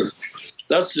part, but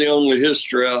that's the only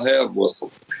history I have with them.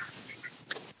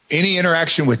 Any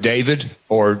interaction with David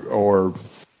or?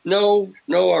 No,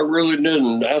 I really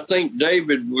didn't. I think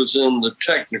David was in the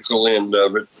technical end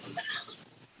of it,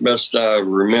 best I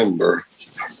remember.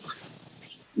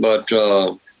 But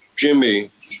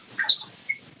Jimmy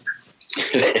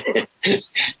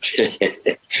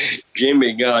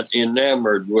got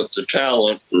enamored with the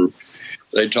talent, and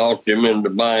they talked him into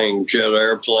buying jet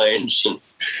airplanes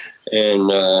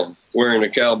and wearing a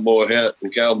cowboy hat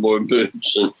and cowboy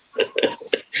boots,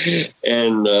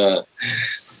 and the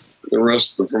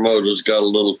rest of the promoters got a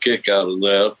little kick out of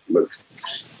that. But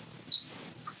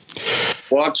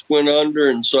Watts went under,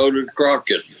 and so did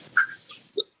Crockett.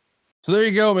 So there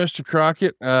you go, Mr.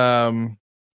 Crockett.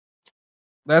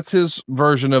 That's his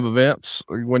version of events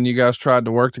when you guys tried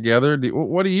to work together.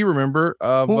 What do you remember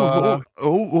of?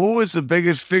 Who was the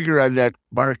biggest figure on that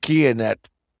marquee in that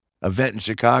event in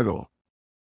Chicago?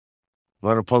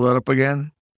 Want to pull that up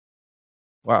again?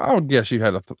 Well, I would guess you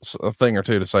had a thing or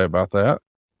two to say about that.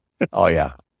 Oh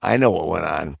yeah, I know what went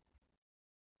on.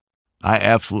 I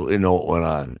absolutely know what went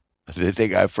on. Do they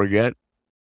think I forget?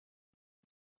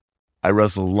 I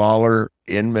wrestled Lawler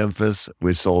in Memphis.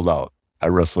 We sold out. I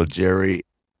wrestled Jerry.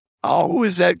 Oh, who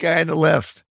is that guy on the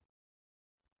left?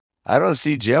 I don't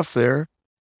see Jeff there.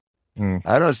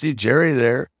 I don't see Jerry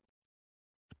there.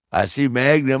 I see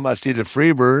Magnum. I see the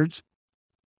Freebirds.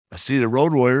 I see the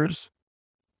Road Warriors.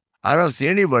 I don't see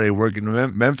anybody working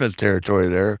the Memphis territory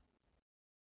there.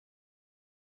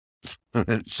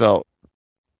 So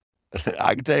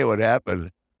I can tell you what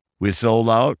happened. We sold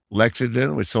out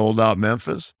Lexington. We sold out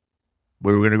Memphis.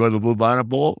 We were going to go to the Blue Bonnet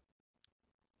Bowl.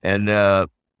 And I'm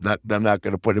not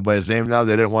going to put anybody's name now.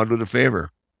 They didn't want to do the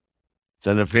favor.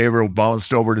 Then the favor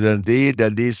bounced over to Dundee.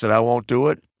 Dundee said, I won't do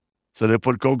it. So they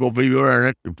put Coco Viewer in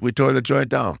it. We tore the joint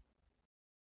down.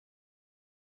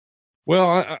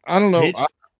 Well, I don't know.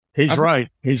 He's right.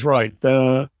 He's right.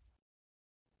 They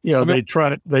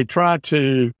try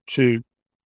to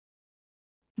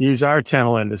use our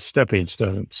talent as stepping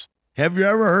stones. Have you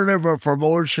ever heard of a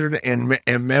promotion in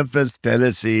Memphis,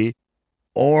 Tennessee,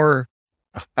 or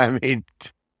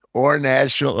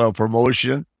national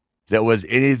promotion that was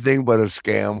anything but a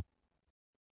scam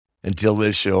until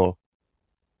this show,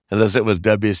 unless it was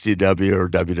WCW or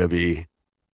WWE?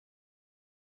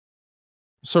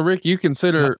 So, Rick, you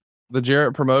consider the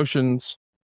Jarrett promotions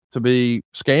to be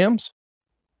scams?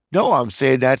 No, I'm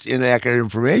saying that's inaccurate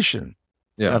information.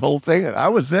 Yeah. The whole thing. I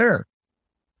was there.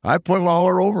 I put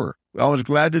Lawler over. I was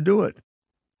glad to do it.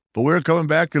 But we were coming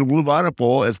back to the Blue Bonnet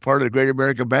Bowl as part of the Great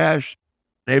American Bash.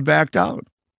 They backed out.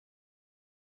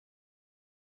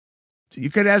 You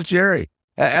could ask Jerry.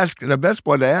 The best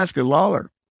one to ask is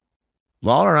Lawler.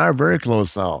 Lawler and I are very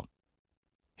close now.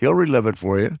 He'll relive it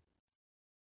for you.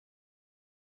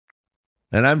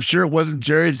 And I'm sure it wasn't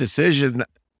Jerry's decision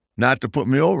not to put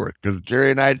me over, because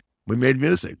Jerry and I, we made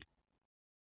music.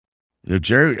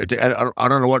 Jerry, I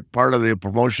don't know what part of the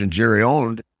promotion Jerry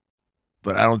owned,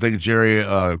 but I don't think Jerry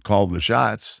called the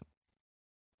shots.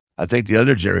 I think the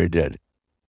other Jerry did.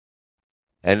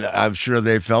 And I'm sure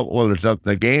they felt, well, there's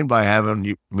nothing to gain by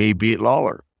having me beat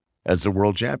Lawler as the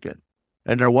world champion.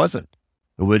 And there wasn't.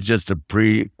 It was just a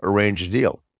pre-arranged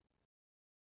deal.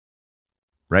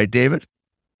 Right, David?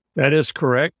 That is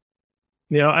correct.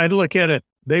 I'd look at it.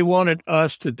 They wanted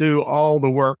us to do all the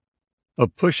work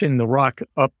of pushing the rock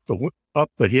up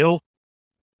the hill,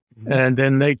 and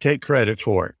then they take credit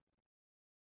for it.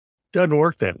 Doesn't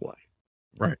work that way.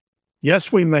 Right.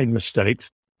 Yes, we made mistakes.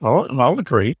 I'll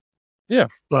agree. Yeah.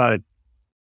 But,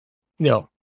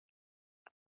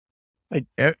 I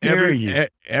dare you.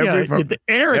 The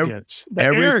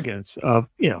arrogance of,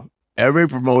 Every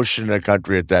promotion in the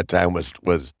country at that time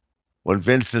was when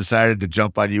Vince decided to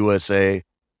jump on USA,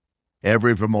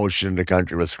 every promotion in the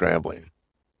country was scrambling.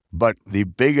 But the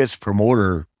biggest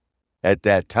promoter at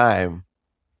that time,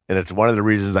 and it's one of the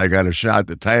reasons I got a shot at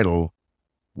the title,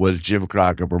 was Jim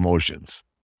Crockett Promotions.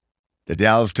 The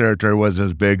Dallas territory wasn't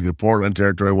as big. The Portland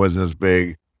territory wasn't as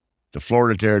big. The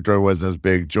Florida territory wasn't as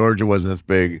big. Georgia wasn't as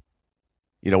big.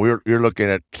 You're looking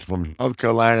at from South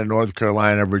Carolina, North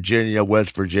Carolina, Virginia,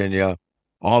 West Virginia,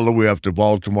 all the way up to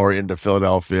Baltimore, into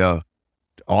Philadelphia,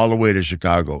 all the way to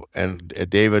Chicago. And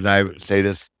David and I say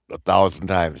this 1,000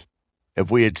 times. If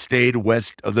we had stayed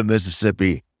west of the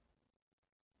Mississippi,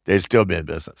 they'd still be in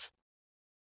business.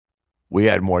 We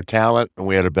had more talent and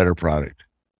we had a better product.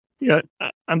 Yeah,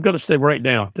 I'm going to say right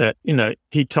now that,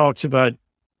 he talks about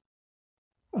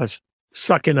us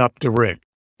sucking up to Rick.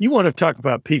 You want to talk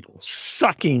about people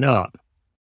sucking up.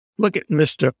 Look at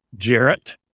Mr.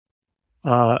 Jarrett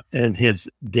and his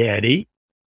daddy,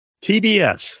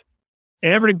 TBS.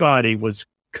 Everybody was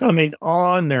coming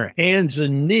on their hands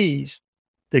and knees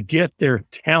to get their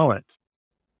talent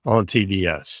on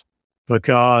TBS.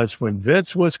 Because when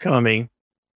Vince was coming,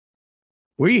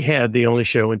 we had the only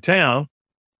show in town,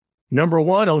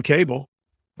 #1 on cable,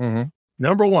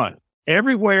 #1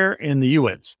 everywhere in the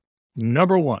U.S.,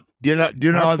 #1. Do you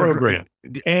know how the program?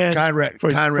 And Conrad.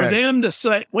 For them to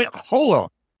say, "Wait, hold on,"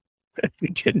 we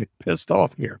getting pissed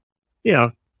off here.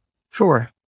 For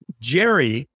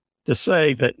Jerry to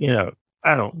say that,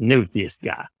 I don't know this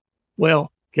guy.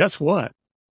 Well, guess what?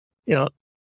 Who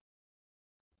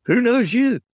knows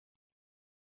you?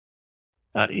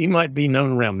 You might be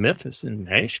known around Memphis and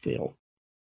Nashville,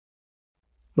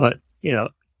 but,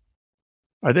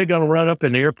 are they going to run up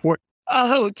in the airport?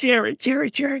 Oh, Jerry,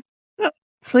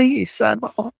 please, son.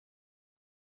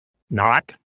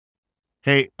 Not.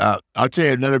 Hey, I'll tell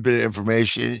you another bit of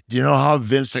information. Do you know how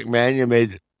Vince McMahon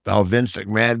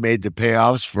made the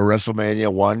payoffs for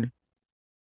WrestleMania 1?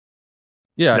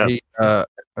 Yeah, No. he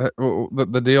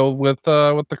the deal with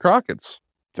the Crockett's.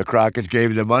 The Crockett's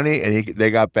gave the money, and they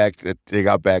got back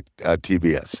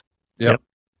TBS. Yep.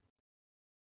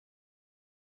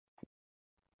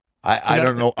 I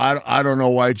don't know. I don't know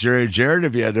why Jerry Jarrett,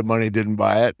 if he had the money, didn't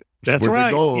buy it. That's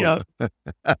right.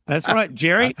 That's right,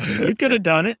 Jerry. You could have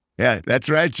done it. Yeah, that's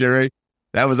right, Jerry.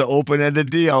 That was an open-ended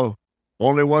deal.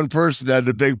 Only one person had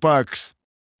the big bucks.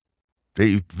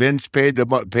 Vince paid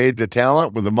the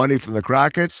talent with the money from the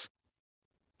Crockett's,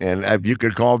 and if you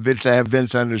could call Vince, I have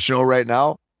Vince on the show right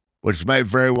now, which might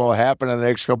very well happen in the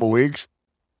next couple of weeks.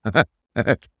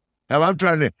 Hell, I'm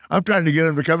trying to get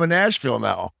him to come to Nashville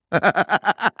now.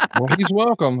 Well, he's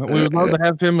welcome. We would love to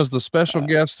have him as the special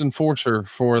guest enforcer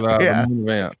for the main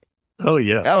event. Oh,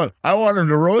 yeah. Hell, I want him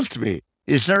to roast me.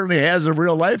 He certainly has a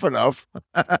real life enough.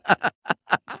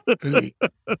 Hey,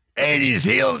 these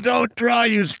heels don't draw,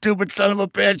 you stupid son of a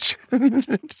bitch.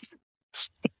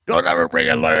 Don't ever bring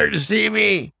a lawyer to see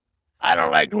me. I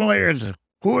don't like lawyers.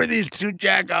 Who are these two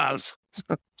jackoffs?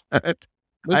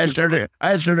 I started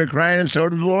crying, and so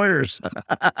did the lawyers.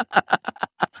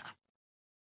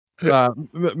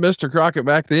 Mr. Crockett,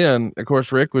 back then, of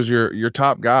course, Rick was your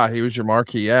top guy. He was your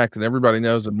marquee act, and everybody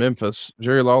knows in Memphis,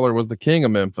 Jerry Lawler was the king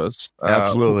of Memphis.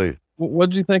 Absolutely.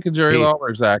 What did you think of Jerry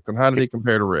Lawler's act, and how did he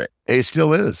compare to Rick? He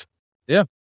still is. Yeah.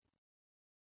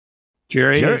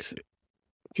 Jerry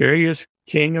is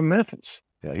king of Memphis.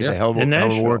 Yeah, he's a hell of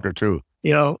a worker, too.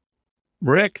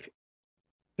 Rick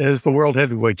is the world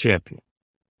heavyweight champion.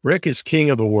 Rick is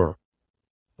king of the world.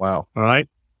 Wow. All right.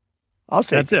 I'll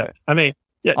take That's it. I mean,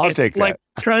 yeah, I'll take like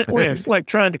that. It's like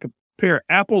trying to compare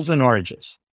apples and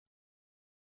oranges.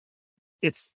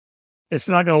 It's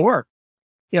not going to work.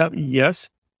 Yeah. Yes.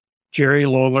 Jerry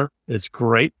Lawler is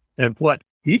great at what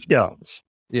he does.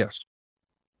 Yes.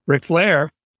 Ric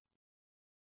Flair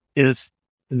is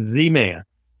the man,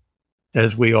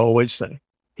 as we always say.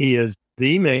 He is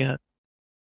the man.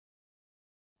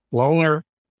 Lawler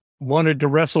wanted to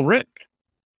wrestle Rick.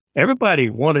 Everybody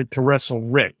wanted to wrestle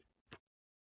Rick.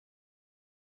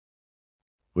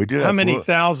 We did. How many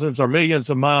thousands or millions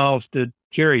of miles did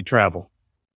Jerry travel?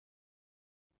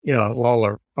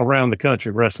 Lawler around the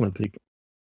country wrestling people.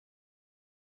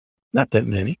 Not that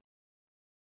many.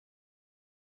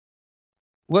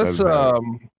 Let's.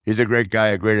 He's a great guy,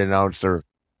 a great announcer.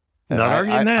 Not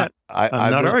arguing that.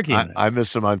 I'm not arguing that. I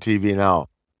miss him on TV now.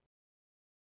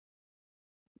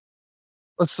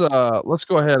 Let's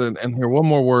go ahead and hear one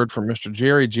more word from Mr.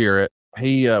 Jerry Jarrett.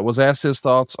 He was asked his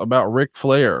thoughts about Ric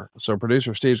Flair. So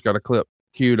producer Steve's got a clip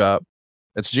queued up.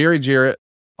 It's Jerry Jarrett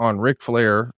on Ric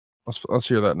Flair. Let's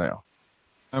hear that now.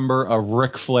 remember a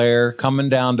Ric Flair coming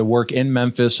down to work in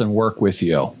Memphis and work with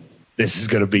you? This is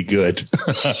going to be good.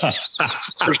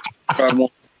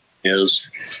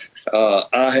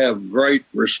 I have great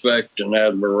respect and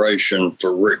admiration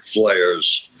for Ric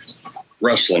Flair's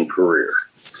wrestling career.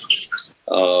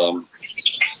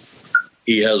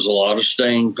 He has a lot of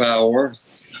staying power,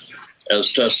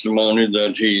 as testimony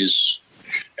that he's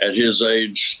at his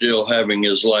age still having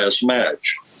his last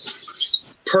match.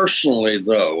 Personally,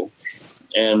 though,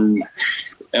 and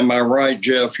am I right,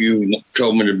 Jeff? You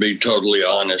told me to be totally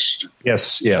honest.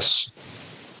 Yes.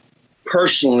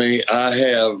 Personally, I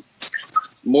have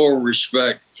more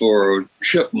respect for a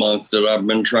chipmunk that I've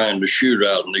been trying to shoot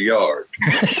out in the yard.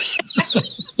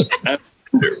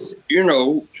 You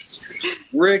know,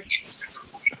 Rick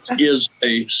is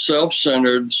a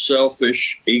self-centered,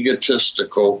 selfish,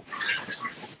 egotistical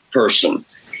person.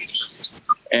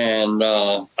 And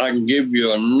I can give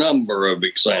you a number of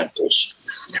examples.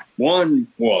 One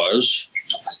was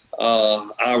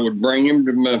I would bring him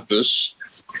to Memphis.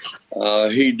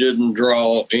 He didn't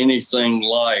draw anything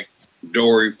like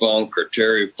Dory Funk or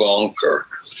Terry Funk or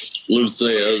Lou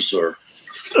Thesz or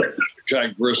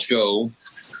Jack Briscoe.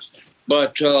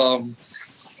 But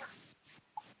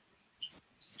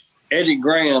Eddie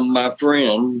Graham, my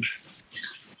friend,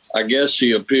 I guess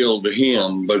he appealed to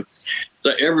him, but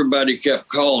everybody kept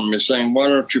calling me saying, why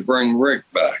don't you bring Rick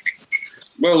back?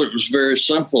 Well, it was very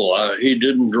simple. He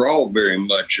didn't draw very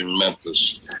much in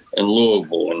Memphis and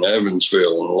Louisville and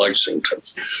Evansville and Lexington.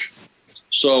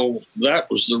 So that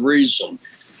was the reason.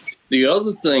 The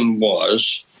other thing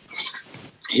was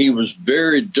he was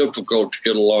very difficult to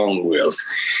get along with.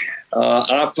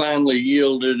 I finally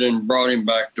yielded and brought him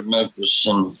back to Memphis.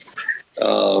 And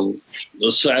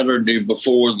the Saturday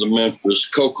before the Memphis,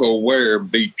 Coco Ware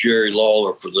beat Jerry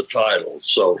Lawler for the title.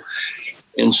 So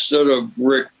instead of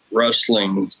Rick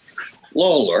wrestling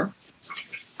Lawler,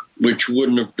 which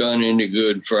wouldn't have done any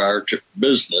good for our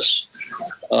business,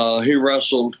 he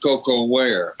wrestled Coco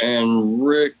Ware, and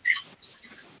Rick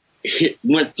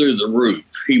went through the roof.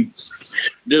 He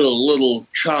did a little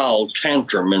child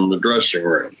tantrum in the dressing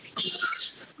room.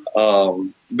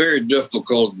 Very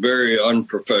difficult, very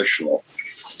unprofessional.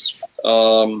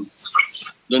 The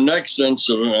next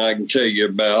incident I can tell you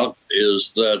about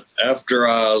is that after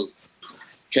I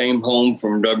came home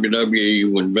from WWE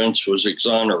when Vince was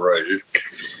exonerated,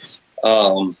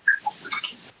 I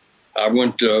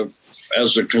went to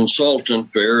as a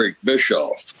consultant for Eric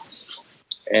Bischoff.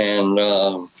 And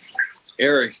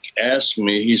Eric asked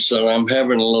me, he said, I'm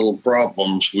having a little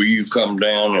problems. Will you come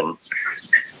down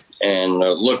and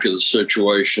look at the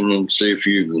situation and see if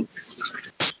you can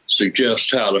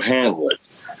suggest how to handle it?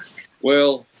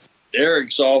 Well,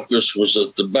 Eric's office was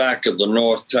at the back of the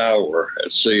North Tower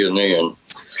at CNN.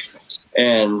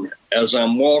 And as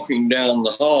I'm walking down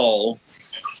the hall,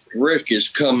 Rick is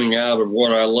coming out of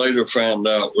what I later found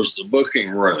out was the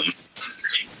booking room.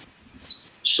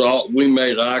 So we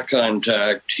made eye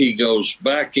contact. He goes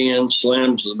back in,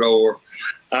 slams the door.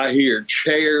 I hear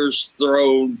chairs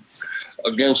thrown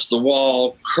against the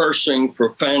wall, cursing,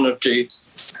 profanity.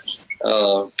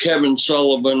 Kevin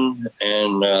Sullivan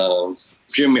and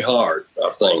Jimmy Hart,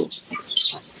 I think,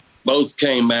 both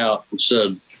came out and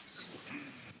said,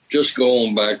 just go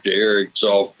on back to Eric's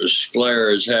office.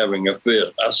 Flair is having a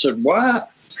fit. I said, why?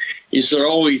 He said,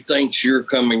 oh, he thinks you're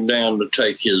coming down to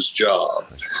take his job.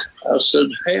 I said,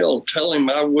 hell, tell him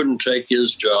I wouldn't take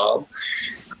his job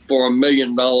for $1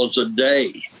 million a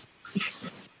day.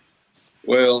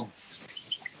 Well,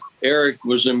 Eric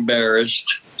was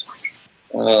embarrassed.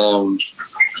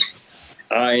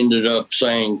 I ended up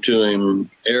saying to him,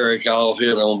 Eric, I'll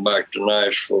head on back to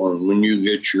Nashville, and when you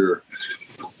get your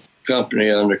company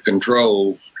under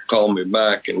control, call me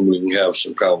back and we can have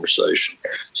some conversation.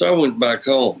 So I went back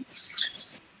home.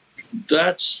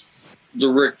 That's the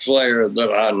Ric Flair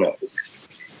that I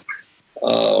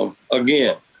know.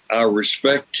 Again, I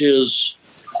respect his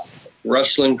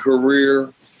wrestling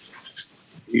career.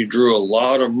 He drew a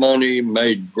lot of money,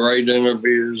 made great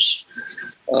interviews,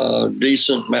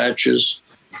 decent matches,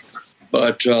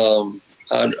 but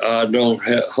I don't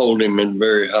hold him in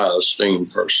very high esteem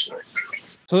personally.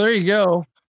 So there you go.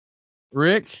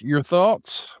 Rick, your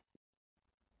thoughts?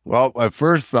 Well, my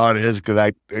first thought is,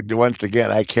 because once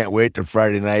again, I can't wait to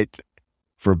Friday night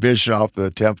for Bischoff to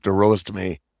attempt to roast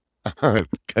me. God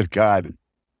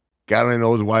only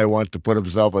knows why he wants to put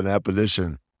himself in that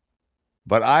position.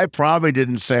 But I probably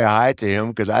didn't say hi to him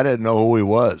because I didn't know who he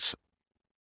was.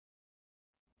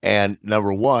 And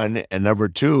number one, and number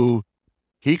two,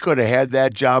 he could have had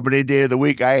that job any day of the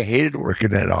week. I hated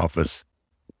working in that office.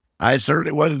 I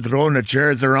certainly wasn't throwing the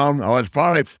chairs around. I was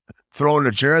probably throwing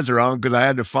the chairs around because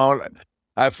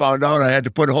I found out I had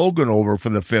to put Hogan over for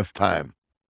the 5th time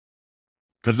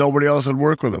because nobody else would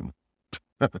work with him.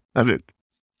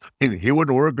 He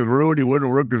wouldn't work with Rude. He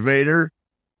wouldn't work with Vader.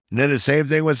 And then the same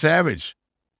thing with Savage.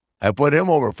 I put him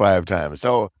over 5 times.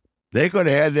 So they could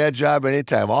have had that job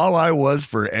anytime. All I was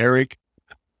for Eric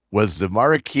was the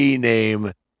marquee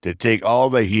name to take all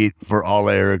the heat for all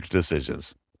Eric's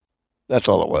decisions. That's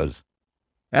all it was.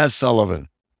 That's Sullivan.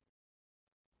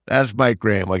 That's Mike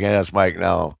Graham. I can't ask Mike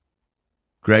now.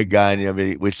 Greg Gagne. I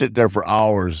mean, we sit there for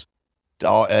hours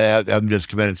to have them just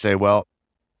come in and say, well,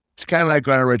 it's kind of like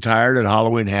when I retired at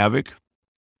Halloween Havoc.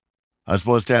 I was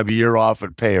supposed to have a year off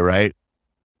and pay, right?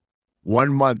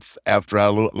 1 month after I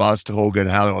lost to Hogan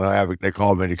at Halloween Havoc, they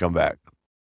called me to come back.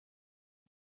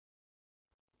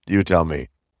 You tell me.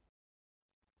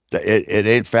 It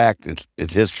ain't fact.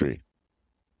 It's history.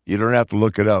 You don't have to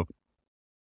look it up.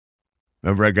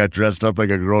 Remember, I got dressed up like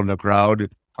a girl in the crowd.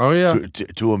 Oh yeah.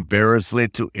 To embarrassingly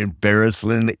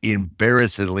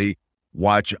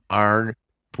watch Arn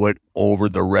put over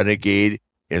the Renegade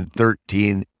in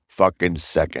 13 fucking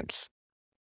seconds.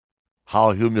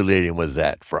 How humiliating was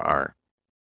that for Arn?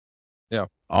 Yeah.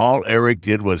 All Eric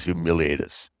did was humiliate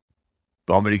us.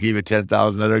 Want me to give you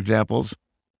 10,000 other examples?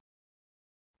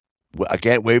 I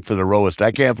can't wait for the roast.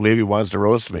 I can't believe he wants to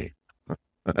roast me.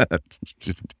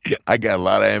 I got a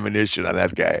lot of ammunition on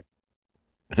that guy.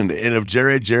 And if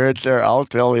Jerry Jarrett's there, I'll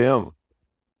tell him.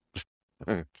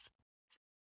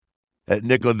 That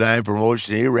nickel dime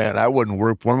promotion he ran, I wouldn't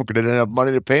work for him because they didn't have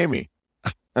money to pay me.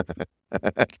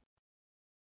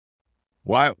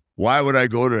 Why would I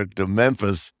go to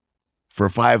Memphis for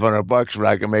 $500 when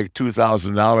I can make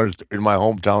 $2,000 in my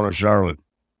hometown of Charlotte?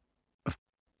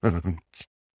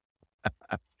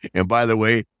 And by the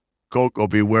way, Coco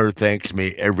Beware thanks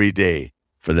me every day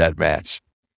for that match.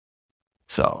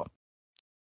 So,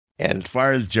 and as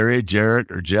far as Jerry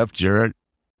Jarrett or Jeff Jarrett,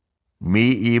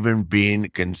 me even being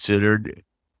considered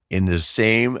in the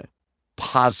same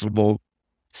possible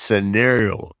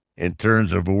scenario in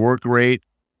terms of work rate,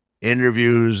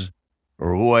 interviews,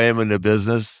 or who I am in the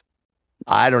business,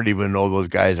 I don't even know those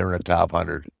guys are in the top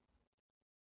 100.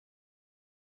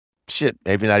 Shit,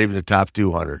 maybe not even the top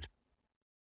 200.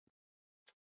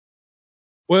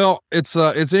 Well, it's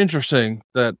interesting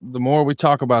that the more we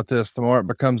talk about this, the more it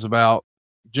becomes about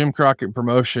Jim Crockett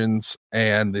Promotions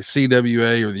and the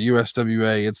CWA or the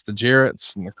USWA. It's the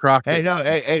Jarretts and the Crockett.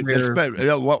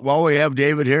 While we have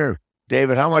David here,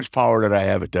 David, how much power did I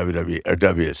have at WWE or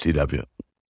WCW?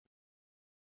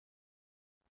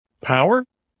 Power?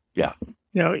 Yeah.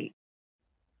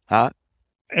 Huh?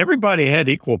 Everybody had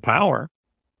equal power.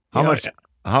 How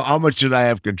much did I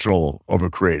have control over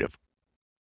creative?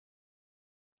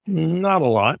 Not a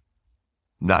lot.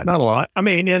 Not a lot. I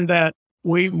mean, in that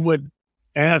we would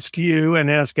ask you and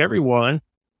ask everyone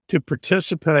to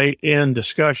participate in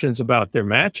discussions about their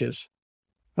matches.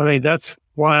 I mean, that's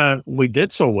why we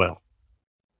did so well.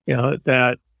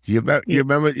 That you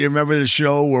remember the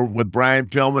show with Brian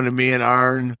Pillman and me and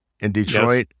Arn in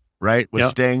Detroit, yes. Right? With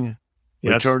Sting.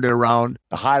 We turned it around.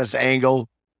 The hottest angle.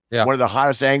 Yeah. One of the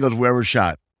hottest angles we ever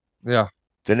shot. Yeah.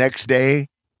 The next day,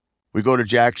 we go to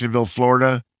Jacksonville,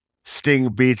 Florida. Sting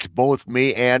beats both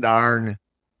me and Arn.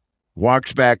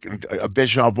 Walks back.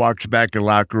 Bischoff walks back in the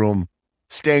locker room.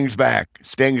 Sting's back.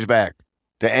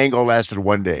 The angle lasted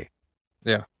 1 day.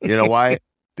 Yeah. You know why?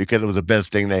 Because it was the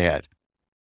best thing they had.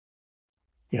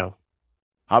 Yeah.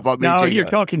 How about me? No, you're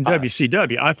talking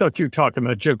WCW. I thought you were talking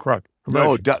about Joe Crockett.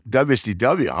 No,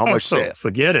 WCW. How much say?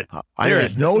 Forget it. I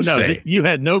had no say. You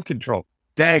had no control.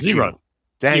 Thank Zero.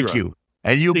 you.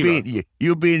 And you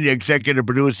being the executive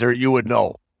producer, you would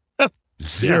know.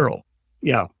 Zero.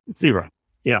 Yeah. Zero.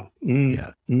 Yeah.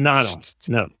 Not on.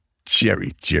 No.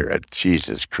 Jerry Jarrett.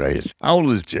 Jesus Christ. How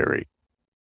old is Jerry?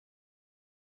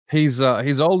 He's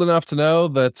old enough to know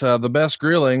that the best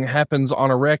grilling happens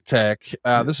on a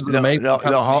RecTech. This is amazing. No.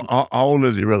 How old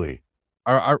is he really?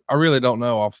 I really don't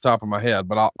know off the top of my head,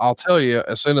 but I'll tell you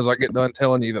as soon as I get done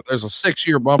telling you that there's a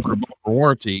 6-year bumper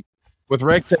warranty with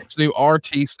RecTech's new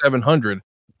RT700.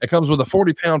 It comes with a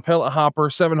 40-pound pellet hopper,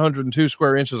 702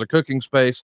 square inches of cooking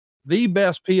space, the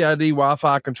best PID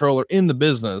Wi-Fi controller in the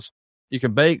business. You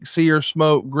can bake, sear,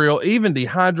 smoke, grill, even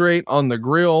dehydrate on the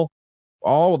grill,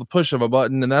 all with the push of a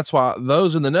button. And that's why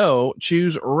those in the know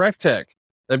choose RecTech.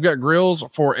 They've got grills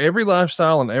for every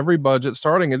lifestyle and every budget,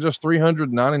 starting at just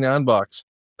 $399.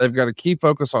 They've got a key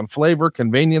focus on flavor,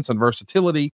 convenience, and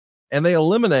versatility, and they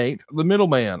eliminate the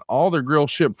middleman. All their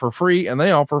grills ship for free, and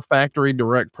they offer factory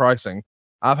direct pricing.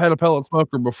 I've had a pellet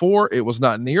smoker before. It was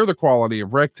not near the quality of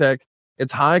RecTech.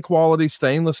 It's high quality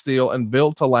stainless steel and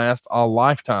built to last a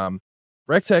lifetime.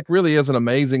 RecTech really is an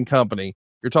amazing company.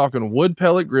 You're talking wood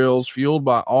pellet grills fueled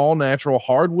by all natural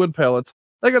hardwood pellets.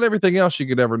 They got everything else you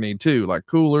could ever need too, like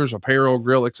coolers, apparel,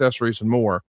 grill accessories, and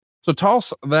more. So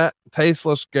toss that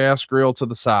tasteless gas grill to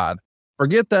the side.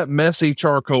 Forget that messy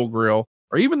charcoal grill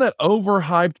or even that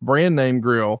overhyped brand name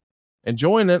grill and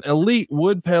join an elite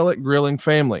wood pellet grilling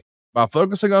family. By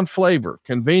focusing on flavor,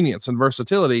 convenience, and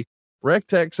versatility,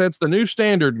 RecTech sets the new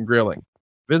standard in grilling.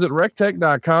 Visit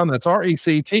rectech.com. That's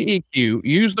RECTEQ.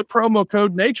 Use the promo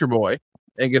code NatureBoy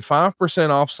and get 5%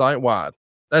 off site-wide.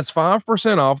 That's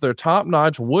 5% off their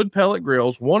top-notch wood pellet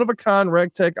grills, one-of-a-kind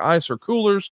RecTech ice or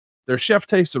coolers, their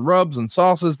chef-tasted rubs and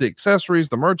sauces, the accessories,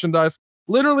 the merchandise,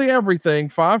 literally everything,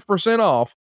 5%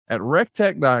 off at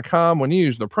rectech.com when you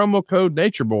use the promo code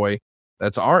NatureBoy.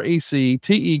 That's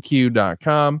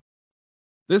RECTEQ.com.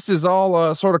 This is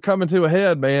all sort of coming to a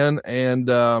head, man, and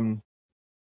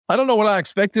I don't know what I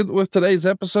expected with today's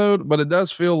episode, but it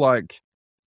does feel like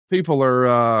people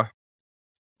are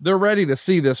they're ready to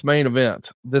see this main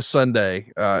event this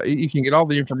Sunday. You can get all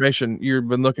the information you've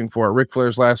been looking for at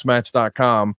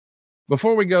RicFlairsLastMatch.com.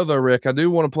 Before we go though, Rick, I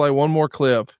do want to play one more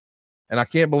clip, and I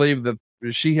can't believe that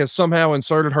she has somehow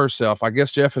inserted herself. I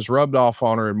guess Jeff has rubbed off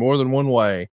on her in more than one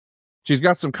way. She's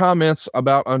got some comments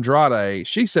about Andrade.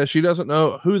 She says she doesn't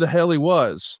know who the hell he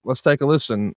was. Let's take a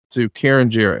listen to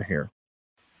Karen Jarrett here.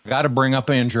 Got to bring up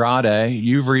Andrade.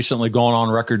 You've recently gone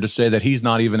on record to say that he's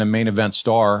not even a main event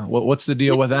star. What's the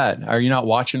deal with that? Are you not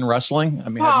watching wrestling? I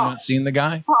mean, have you not seen the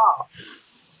guy?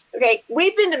 Okay,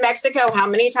 we've been to Mexico how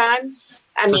many times?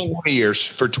 For 20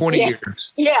 years.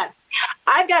 Years. Yes.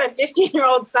 I've got a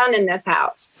 15-year-old son in this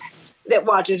house that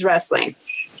watches wrestling.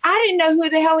 I didn't know who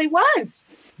the hell he was.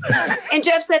 And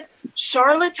Jeff said,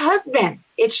 Charlotte's husband.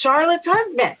 It's Charlotte's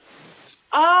husband.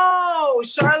 Oh,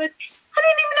 Charlotte's. I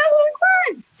didn't even know who he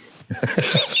was.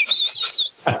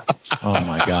 Oh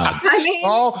my God. I mean,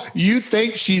 oh, you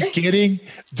think she's kidding?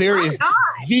 There is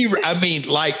zero. I mean,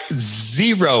 like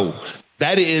zero.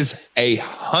 That is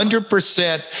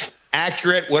 100%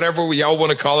 accurate, whatever y'all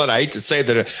want to call it. I hate to say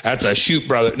that that's a shoot,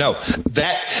 brother. No,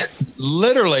 that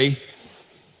literally,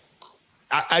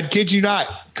 I kid you not,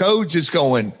 Codes is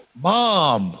going,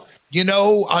 Mom, you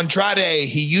know, Andrade,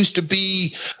 he used to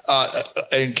be,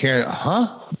 and Karen, huh?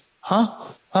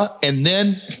 And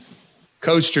then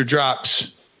Coaster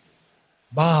drops,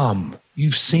 Mom,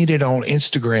 you've seen it on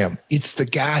Instagram. It's the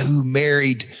guy who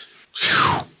married.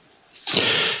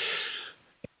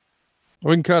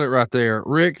 We can cut it right there.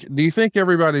 Rick, do you think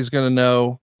everybody's going to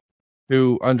know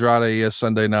who Andrade is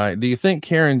Sunday night? Do you think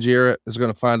Karen Jarrett is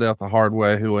going to find out the hard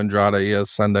way who Andrade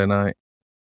is Sunday night?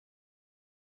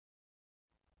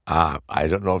 I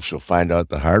don't know if she'll find out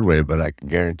the hard way, but I can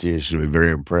guarantee you she'll be very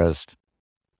impressed.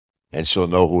 And she'll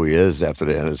know who he is after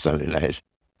the end of Sunday night.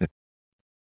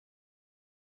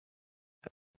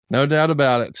 No doubt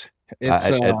about it. It's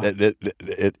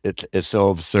so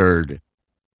absurd.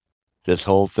 This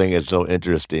whole thing is so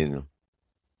interesting.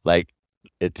 Like,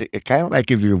 it's kind of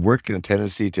like if you work in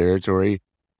Tennessee territory,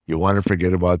 you want to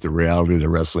forget about the reality of the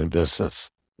wrestling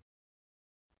business.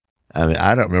 I mean,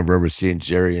 I don't remember ever seeing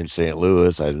Jerry in St.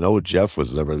 Louis. I know Jeff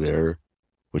was never there,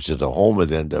 which is the home of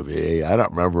the NWA. I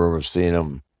don't remember ever seeing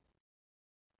him.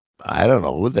 I don't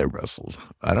know who they wrestled.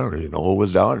 I don't really know who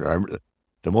was down there.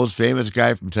 The most famous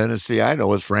guy from Tennessee I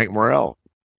know is Frank Morrell,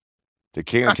 the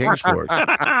king of Kingsport.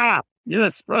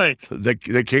 Yes, right.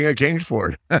 The king of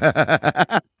Kingsport.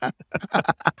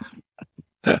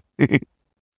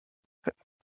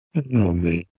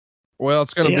 Well,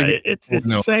 it's going to be. It's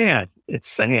sad. It's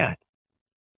sad.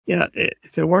 Yeah,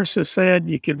 if it weren't so sad,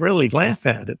 you could really laugh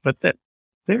at it. But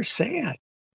they're sad.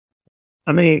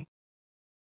 I mean,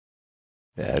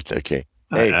 yeah, it's okay.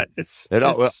 Hey, it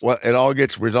all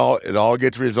gets resolved. It all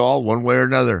gets resolved one way or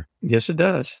another. Yes, it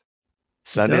does.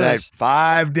 Sunday night,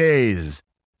 5 days.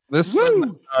 This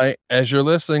Sunday night, as you're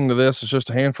listening to this, it's just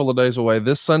a handful of days away.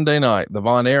 This Sunday night, the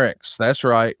Von Erichs, that's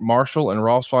right, Marshall and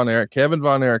Ross Von Erich, Kevin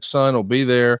Von Erich's son, will be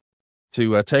there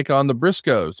to take on the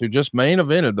Briscoes, who just main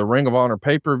evented the Ring of Honor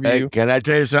pay-per-view. Hey, can I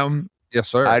tell you something? Yes,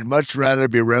 sir. I'd much rather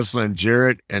be wrestling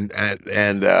Jarrett and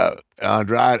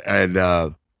Andrade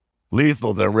and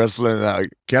Lethal than wrestling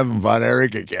Kevin Von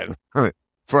Erich again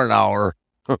for an hour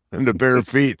in the bare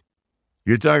feet.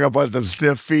 You talk about them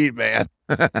stiff feet, man.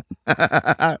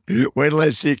 Wait till I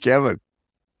see Kevin.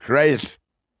 Christ,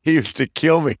 he used to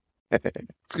kill me.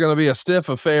 It's going to be a stiff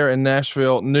affair in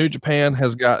Nashville. New Japan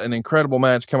has got an incredible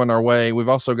match coming our way. We've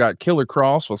also got Killer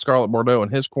Cross with Scarlett Bordeaux in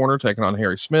his corner taking on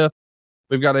Harry Smith.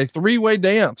 We've got a 3-way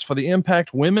dance for the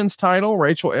Impact Women's title.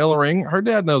 Rachel Ellering, her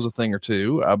dad knows a thing or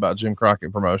two about Jim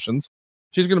Crockett Promotions.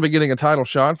 She's going to be getting a title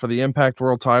shot for the Impact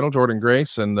World title. Jordan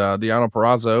Grace and Deonna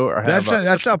Purrazzo.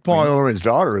 That's not Paul Ellerin's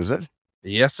daughter, is it?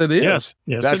 Yes, it is.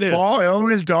 Yes, that's it is. Paul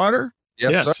Ellerin's daughter?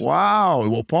 Yes, sir. Wow.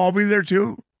 Will Paul be there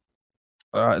too?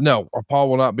 No, Paul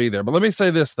will not be there. But let me say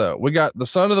this though: we got the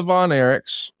son of the Von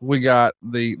Erichs, we got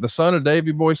the son of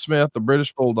Davey Boy Smith, the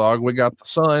British Bulldog, we got the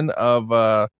son of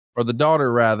or the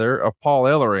daughter rather of Paul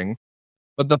Ellering.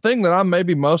 But the thing that I'm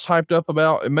maybe most hyped up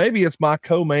about, and maybe it's my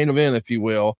co-main event, if you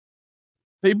will.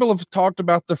 People have talked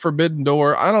about the Forbidden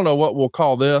Door. I don't know what we'll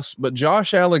call this, but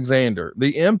Josh Alexander,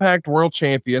 the Impact World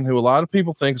Champion, who a lot of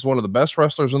people think is one of the best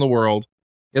wrestlers in the world,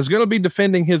 is going to be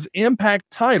defending his Impact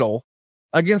title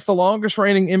against the longest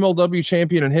reigning MLW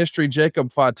champion in history,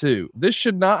 Jacob Fatu. This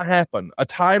should not happen. A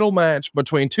title match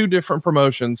between two different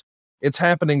promotions. It's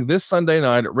happening this Sunday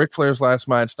night at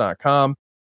RicFlair'sLastMatch.com.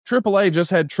 AAA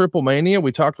just had Triple Mania.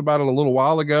 We talked about it a little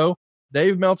while ago.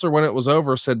 Dave Meltzer, when it was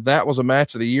over, said that was a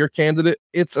match of the year candidate.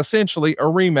 It's essentially a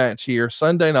rematch here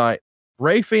Sunday night.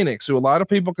 Ray Phoenix, who a lot of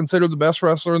people consider the best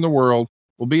wrestler in the world,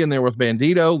 will be in there with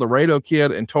Bandito, Laredo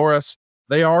Kid, and Taurus.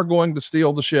 They are going to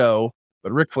steal the show,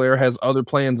 but Ric Flair has other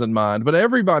plans in mind. But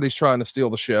everybody's trying to steal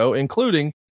the show,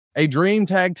 including a dream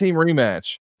tag team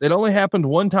rematch that only happened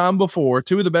one time before.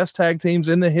 Two of the best tag teams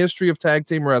in the history of tag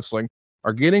team wrestling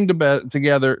are getting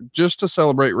together just to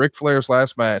celebrate Ric Flair's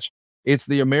last match. It's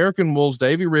the American Wolves,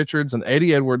 Davey Richards and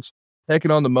Eddie Edwards, taking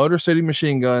on the Motor City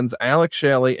Machine Guns, Alex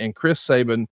Shelley and Chris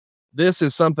Sabin. This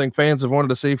is something fans have wanted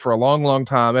to see for a long, long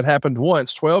time. It happened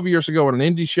once 12 years ago at an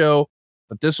indie show,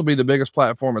 but this will be the biggest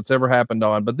platform it's ever happened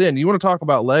on. But then you want to talk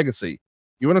about legacy.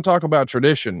 You want to talk about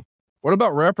tradition. What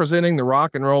about representing the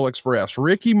Rock and Roll Express?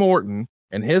 Ricky Morton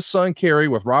and his son Kerry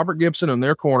with Robert Gibson in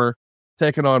their corner,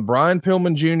 taking on Brian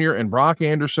Pillman Jr. and Brock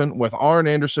Anderson with Arn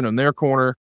Anderson in their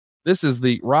corner. This is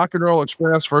the Rock and Roll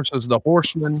Express versus the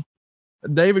Horsemen.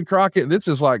 David Crockett, this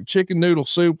is like chicken noodle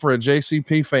soup for a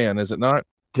JCP fan, is it not?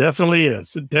 Definitely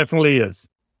is. It definitely is.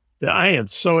 I am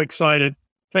so excited.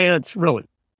 Fans, really,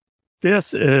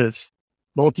 this is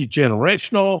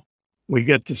multi-generational. We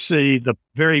get to see the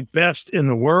very best in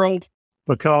the world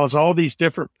because all these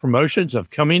different promotions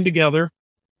have coming together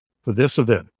for this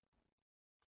event.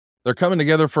 They're coming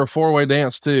together for a four-way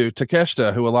dance too.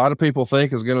 Takeshita, who a lot of people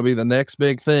think is going to be the next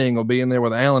big thing, will be in there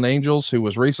with Alan Angels, who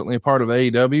was recently a part of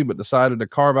AEW, but decided to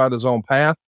carve out his own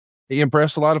path. He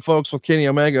impressed a lot of folks with Kenny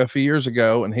Omega a few years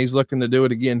ago, and he's looking to do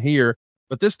it again here,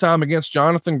 but this time against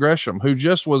Jonathan Gresham, who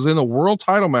just was in a world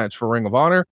title match for Ring of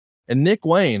Honor, and Nick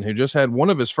Wayne, who just had one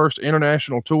of his first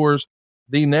international tours,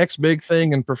 the next big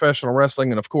thing in professional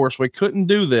wrestling. And of course, we couldn't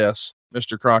do this,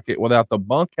 Mr. Crockett, without the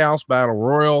Bunkhouse Battle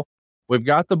Royal. We've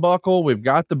got the buckle, we've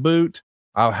got the boot.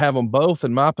 I'll have them both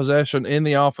in my possession in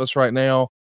the office right now.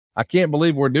 I can't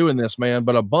believe we're doing this, man,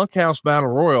 but a Bunkhouse Battle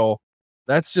Royal,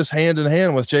 that's just hand in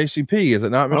hand with JCP, is it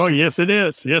not, Mr. Oh, yes, it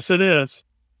is. Yes, it is.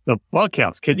 The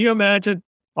Bunkhouse. Can you imagine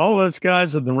all those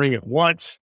guys in the ring at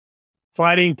once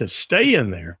fighting to stay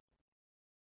in there?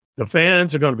 The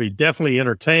fans are going to be definitely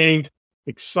entertained,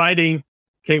 exciting.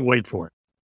 Can't wait for it.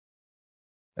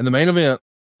 And the main event,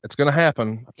 it's going to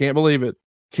happen. I can't believe it.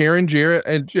 Karen Jarrett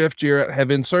and Jeff Jarrett have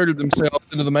inserted themselves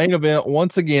into the main event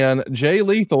once again. Jay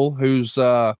Lethal, who's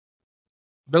been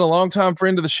a longtime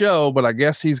friend of the show, but I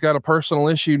guess he's got a personal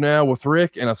issue now with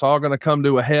Rick, and it's all going to come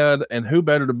to a head. And who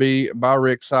better to be by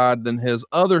Rick's side than his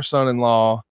other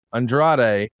son-in-law,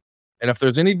 Andrade? And if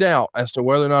there's any doubt as to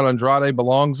whether or not Andrade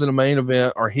belongs in a main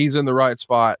event or he's in the right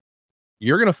spot,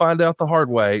 you're going to find out the hard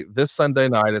way this Sunday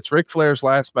night. It's Ric Flair's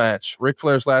last match,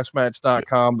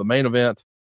 RicFlair'sLastMatch.com, the main event.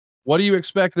 What do you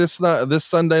expect this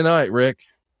Sunday night, Rick?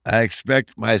 I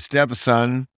expect my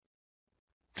stepson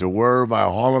to wear my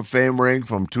Hall of Fame ring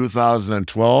from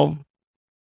 2012.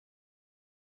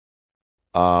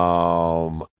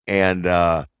 And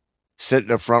sit in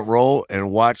the front row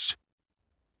and watch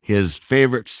his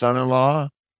favorite son-in-law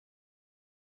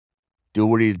do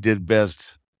what he did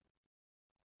best.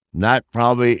 Not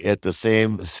probably at the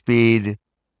same speed,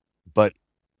 but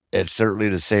at certainly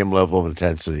the same level of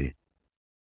intensity.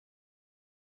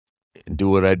 Do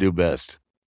what I do best.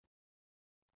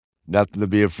 Nothing to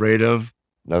be afraid of.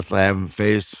 Nothing I haven't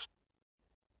faced.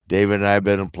 David and I have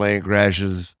been in plane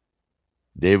crashes.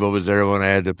 David was there when I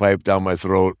had the pipe down my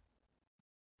throat.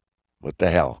 What the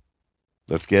hell?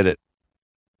 Let's get it.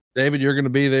 David, you're going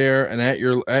to be there, and at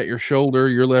your shoulder,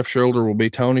 your left shoulder, will be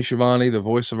Tony Schiavone, the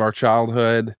voice of our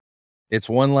childhood. It's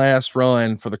one last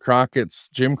run for the Crockett's,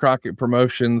 Jim Crockett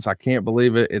Promotions. I can't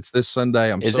believe it. It's this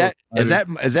Sunday. Is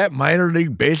that minor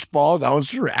league baseball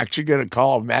announcer actually going to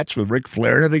call a match with Ric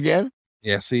Flair in it again?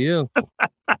 Yes, he is.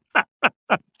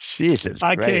 Jesus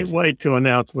I Christ. can't wait to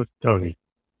announce with Tony.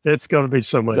 It's going to be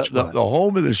so much fun. The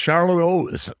home of the Charlotte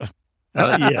O's.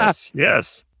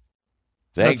 Yes.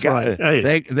 Thank God. Right.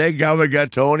 Hey. Thank God we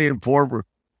got Tony and poor.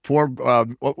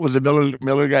 What was the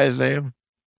Miller guy's name?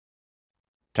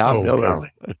 Tom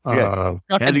Miller. Tom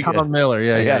Miller.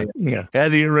 Yeah.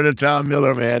 Had to get rid of Tom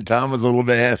Miller, man. Tom was a little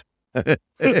bad.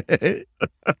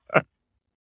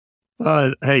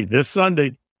 Hey, this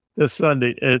Sunday, it's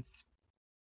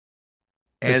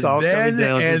all coming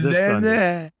down to this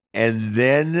Sunday. And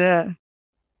then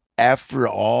after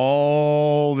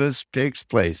all this takes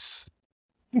place,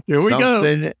 here we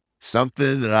go.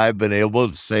 Something that I've been able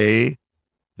to say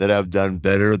that I've done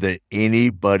better than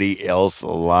anybody else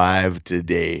alive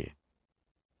today.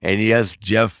 And yes,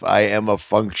 Jeff, I am a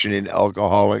functioning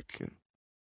alcoholic.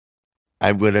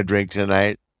 I'm going to drink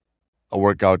tonight. I'll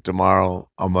work out tomorrow.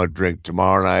 I'm going to drink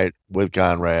tomorrow night with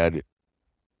Conrad.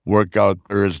 Work out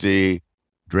Thursday.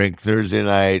 Drink Thursday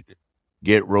night.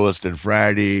 Get roasted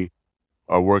Friday.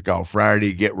 Or work out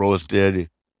Friday. Get roasted.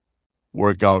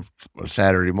 Work out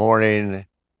Saturday morning.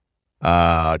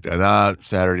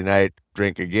 Saturday night.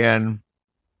 Drink again.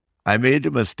 I made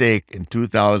the mistake in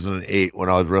 2008 when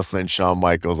I was wrestling Shawn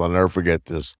Michaels. I'll never forget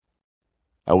this.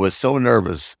 I was so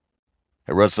nervous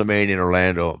at WrestleMania in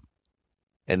Orlando,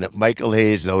 and Michael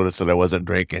Hayes noticed that I wasn't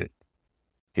drinking.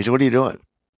 He said, "What are you doing?"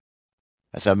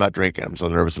 I said, "I'm not drinking. I'm so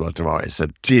nervous about tomorrow." I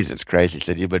said, "Jesus Christ." He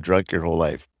said, "You've been drunk your whole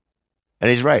life." And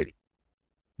he's right.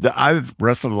 I've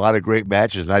wrestled a lot of great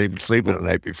matches, not even sleeping the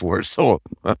night before, so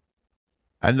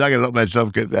I'm not going to let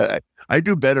myself get that. I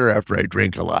do better after I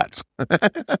drink a lot.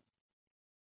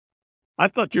 I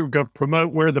thought you were going to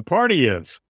promote where the party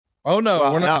is. Oh,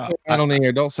 no, we're not on the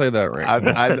air. Don't say that, Rick. I'm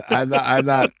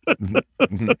not.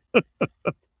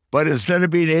 But instead of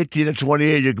being 18 to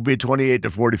 28, you could be 28 to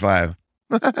 45.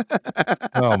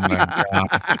 Oh, my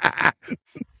God.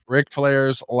 Ric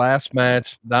Flair's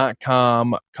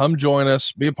lastmatch.com. Come join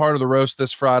us. Be a part of the roast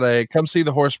this Friday. Come see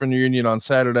the Horseman reunion on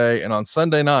Saturday. And on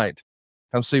Sunday night,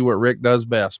 come see what Rick does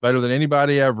best. Better than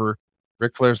anybody ever.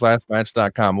 Ric Flair's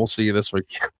lastmatch.com. We'll see you this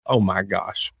week. Oh, my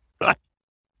gosh.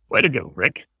 Way to go,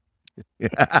 Rick.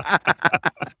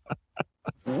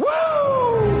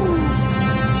 Woo!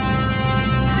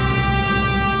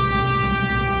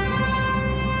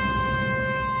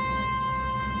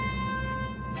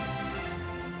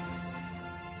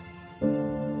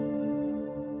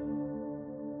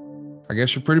 I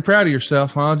guess you're pretty proud of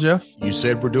yourself, huh, Jeff? You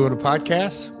said we're doing a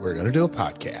podcast. We're going to do a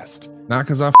podcast. Not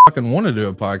because I fucking want to do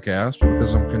a podcast, but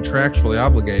because I'm contractually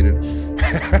obligated.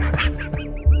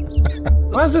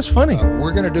 Why is this funny?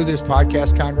 We're going to do this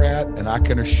podcast, Conrad, and I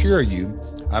can assure you,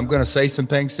 I'm going to say some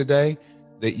things today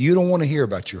that you don't want to hear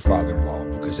about your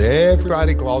father-in-law, because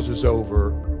everybody glosses over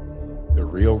the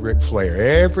real Ric Flair.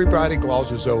 Everybody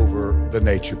glosses over the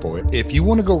Nature Boy. If you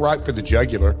want to go right for the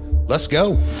jugular, let's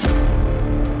go.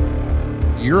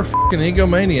 You're a fucking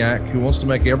egomaniac who wants to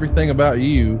make everything about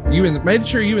you. You made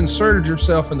sure you inserted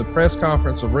yourself in the press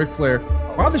conference of Ric Flair.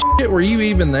 Why the shit were you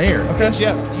even there? Okay,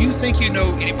 Jeff, you think you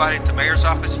know anybody at the mayor's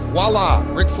office? Voila,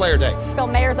 Ric Flair Day. The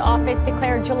mayor's office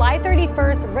declared July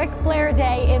 31st Ric Flair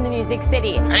Day in the Music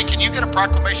City. Hey, can you get a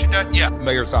proclamation done? Yeah,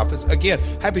 mayor's office. Again,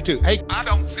 happy to. Hey, I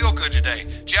don't feel good today.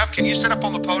 Jeff, can you sit up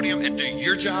on the podium and do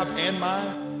your job and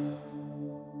mine?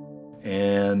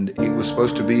 And it was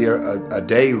supposed to be a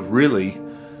day really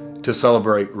to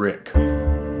celebrate Rick.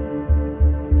 Wings!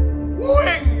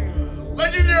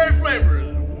 Legendary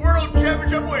flavors! World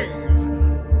Championship wings!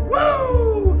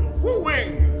 Woo! Woo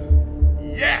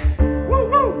wings! Yeah! Woo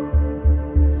woo!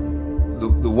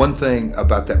 The one thing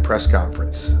about that press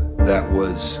conference that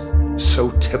was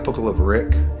so typical of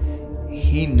Rick,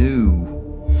 he knew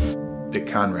that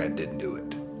Conrad didn't do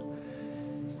it.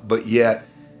 But yet,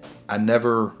 I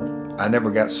never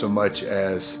got so much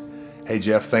as, "Hey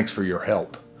Jeff, thanks for your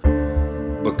help."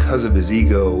 Because of his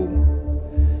ego,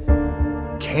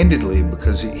 candidly,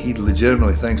 because he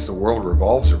legitimately thinks the world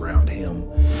revolves around him.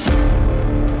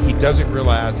 He doesn't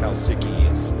realize how sick he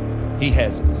is. He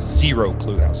has zero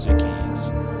clue how sick he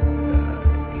is.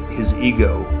 His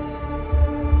ego,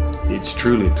 it's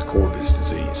truly at the core of his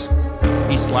disease.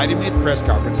 He slighted me at the press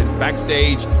conference, and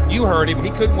backstage, you heard him.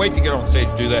 He couldn't wait to get on stage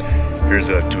to do that. Here's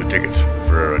 2 tickets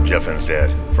for Jeff and his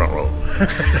dad, front row.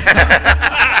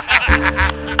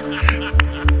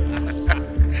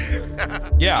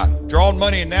 Yeah, drawing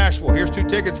money in Nashville. Here's 2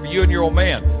 tickets for you and your old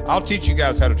man. I'll teach you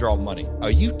guys how to draw money. Are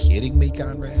you kidding me,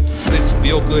 Conrad? This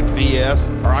feel-good BS,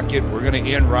 Crockett, we're going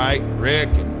to end right, Rick,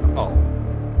 and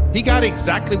he got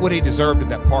exactly what he deserved in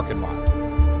that parking lot.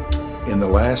 In the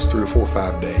last 3 or 4 or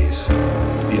 5 days,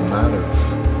 the amount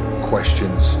of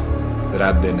questions that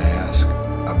I've been asked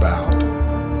about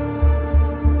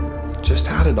just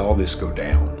how did all this go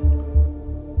down?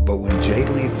 But when Jay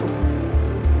Lethal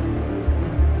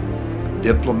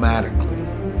diplomatically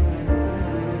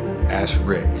asked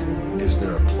Rick, is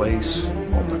there a place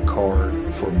on the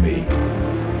card for me?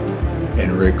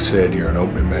 And Rick said, you're an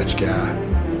open match guy.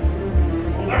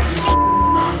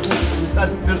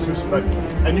 That's disrespectful,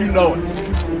 and you know it.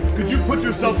 Could you put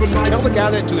yourself in my... Tell the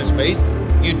guy that to his face.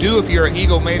 You do if you're an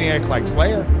egomaniac like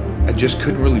Flair. I just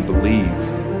couldn't really believe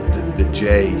that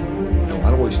Jay, in a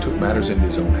lot of ways, took matters into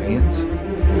his own hands.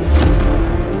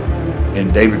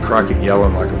 And David Crockett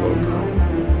yelling like a little girl.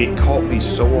 It caught me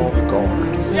so off guard.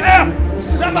 Yeah!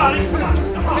 Somebody! Come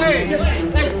on! Hey,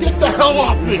 get the hell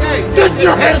off me! Hey, get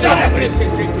your hands off me!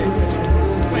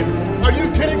 Are you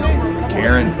kidding me?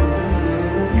 Karen,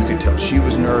 you could tell she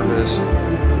was nervous.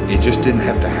 It just didn't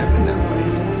have to happen that way.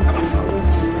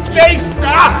 Jay,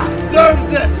 stop! He deserves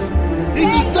this! He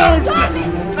deserves this!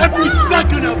 Every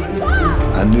second of it!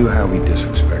 I knew how he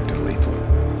disrespected Lethal.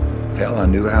 Hell, I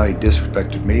knew how he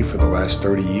disrespected me for the last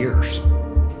 30 years.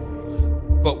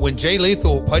 But when Jay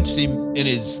Lethal punched him in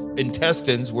his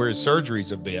intestines where his surgeries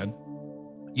have been,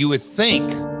 you would think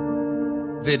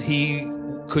that he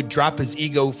could drop his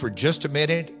ego for just a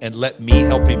minute and let me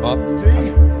help him up.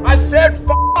 See? I said f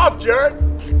off, Jared!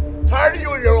 Tired of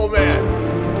you and your old man!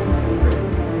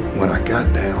 When I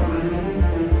got down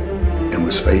and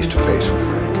was face to face with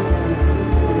Rick,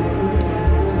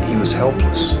 he was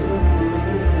helpless.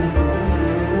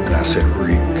 And I said,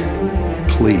 Rick,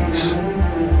 please,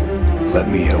 let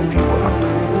me help you up.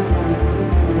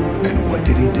 And what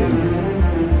did he do?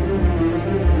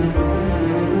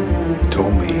 He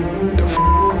told me to f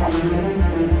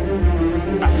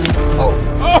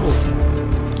off.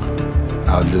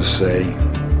 I'll just say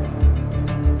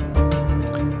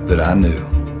that I knew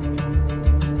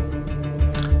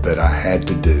that I had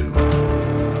to do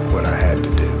what I had to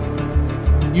do.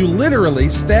 You literally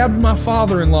stabbed my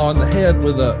father-in-law in the head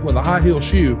with a high heel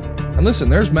shoe. And listen,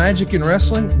 there's magic in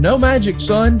wrestling. No magic,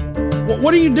 son.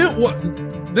 What do you do?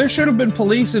 There should have been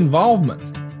police involvement.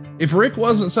 If Rick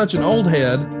wasn't such an old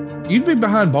head, you'd be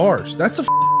behind bars. That's a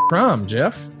crime,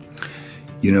 Jeff.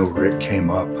 You know, Rick came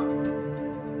up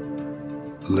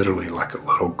literally like a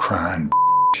little crying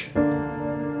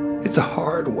bitch. It's a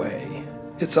hard way.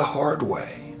 It's a hard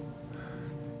way.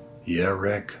 Yeah,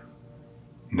 Rick.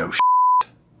 No shit.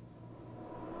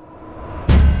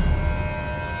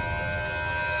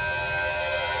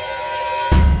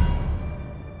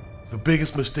 The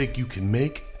biggest mistake you can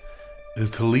make is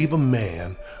to leave a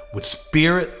man with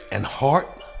spirit and heart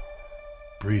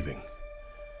breathing.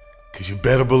 Because you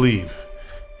better believe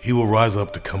he will rise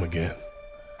up to come again.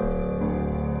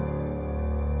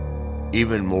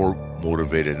 Even more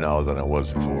motivated now than I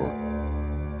was before.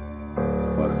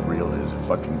 About as real as it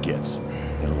fucking gets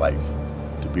in life.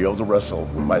 To be able to wrestle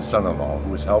with my son-in-law,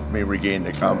 who has helped me regain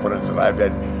the confidence that I've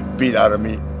had beat out of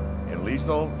me. And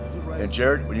Lethal and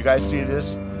Jared, when you guys see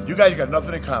this, you guys got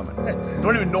nothing in common. You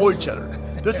don't even know each other.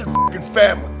 This is fucking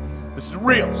family. This is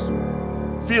real.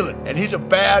 Feel it. And he's a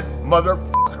bad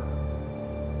motherfucker.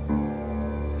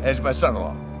 And he's my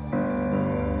son-in-law.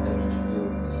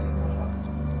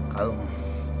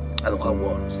 I don't have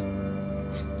words.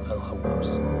 I don't have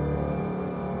words.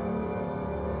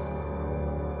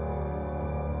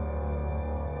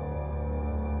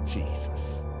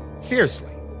 Jesus.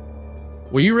 Seriously.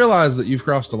 Well, you realize that you've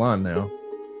crossed the line now.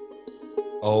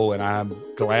 Oh, and I'm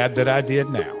glad that I did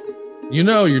now. You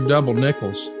know you're double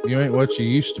nickels. You ain't what you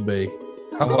used to be.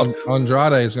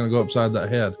 Andrade is going to go upside that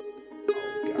head.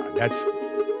 Oh, God. That's...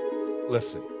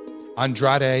 Listen,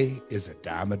 Andrade is a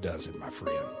dime a dozen, my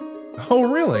friend.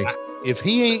 Oh, really? If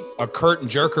he ain't a curtain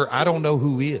jerker, I don't know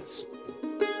who is.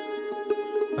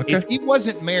 Okay. If he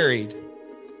wasn't married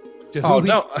to who he's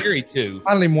married to.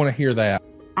 I don't even want to hear that.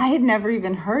 I had never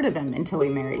even heard of him until he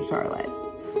married Charlotte.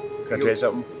 Can I tell you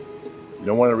something? You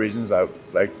know, one of the reasons I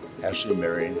like Ashley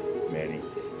marrying Manny,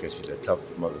 because he's a tough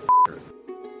motherfucker.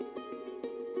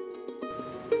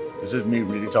 This is me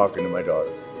really talking to my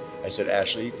daughter. I said,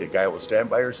 Ashley, the guy will stand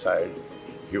by your side.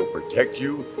 He will protect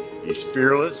you. He's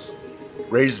fearless.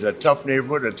 Raised in a tough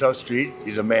neighborhood, a tough street.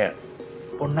 He's a man.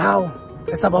 But now,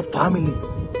 it's about family.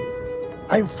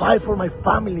 I fight for my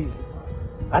family.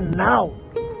 And now,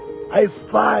 I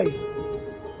fight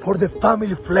for the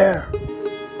family Flair.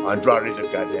 Andrade's a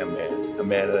goddamn man. A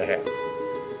man and a half.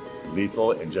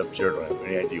 Lethal and Jeff Jarrett don't have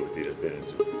any idea what they'd have been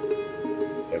into.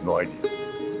 They have no idea.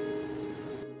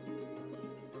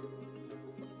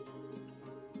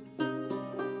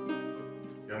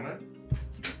 Gentlemen,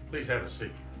 please have a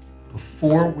seat.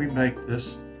 Before we make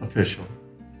this official,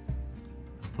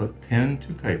 put pen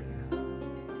to paper.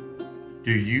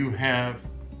 Do you have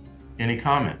any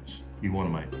comments you want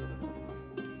to make?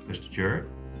 Mr. Jarrett?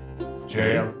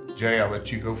 Jay, I'll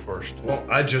let you go first. Well,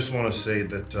 I just want to say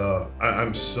that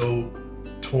I'm so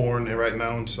torn right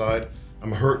now inside.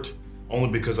 I'm hurt only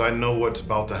because I know what's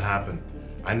about to happen.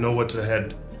 I know what's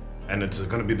ahead, and it's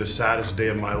going to be the saddest day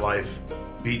of my life,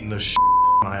 beating the shit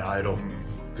out of my idol,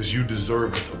 because you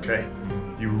deserve it, okay?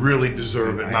 You really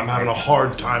deserve it, and I'm having a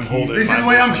hard time holding it. This is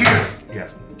why I'm here. Yeah,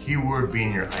 keyword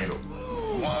being your idol.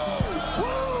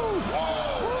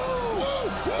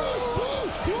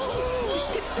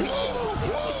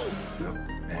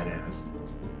 Badass.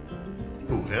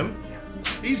 Who, him?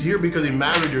 He's here because he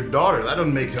married your daughter. That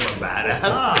doesn't make him a badass.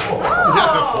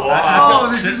 Oh,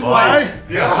 this is why?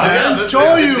 I'll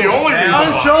show you. It's the only reason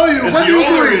I'll why. show you. It's What the do you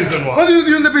only do? reason why. What do you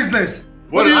do in the business?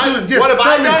 What are you have doing? Yes, I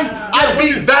tell me. done? I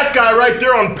beat that guy right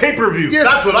there on pay-per-view. Yes.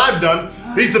 That's what I've done.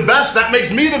 He's the best. That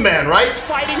makes me the man, right?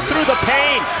 Fighting through the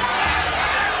pain.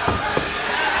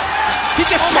 He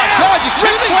just Oh my God, you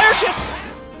Ric kidding me? Flair just.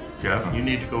 Jeff, you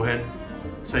need to go ahead and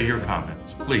say your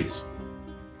comments, please.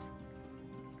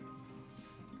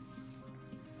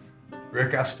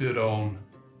 Rick, I stood on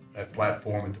that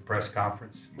platform at the press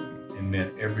conference and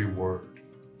meant every word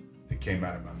that came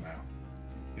out of my mouth.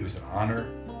 It was an honor,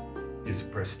 it's a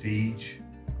prestige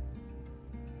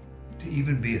to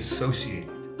even be associated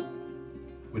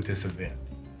with this event.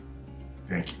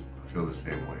 Thank you. I feel the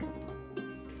same way.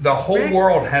 The whole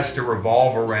world has to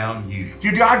revolve around you.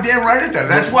 You're goddamn right it does.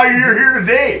 That's why you're here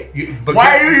today. But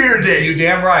Why are you here today? You're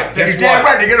damn right. You're Guess damn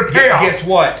what? right. They get a payoff. Guess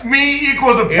what? Me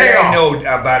equals a It payoff. ain't no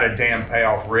about a damn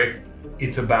payoff, Rick.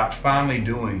 It's about finally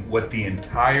doing what the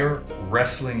entire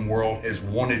wrestling world has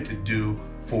wanted to do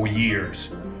for years,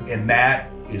 and that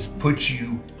is put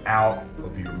you out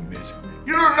of your misery.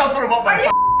 You know nothing about my.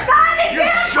 You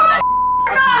shut up.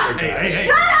 Hey.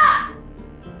 Shut up!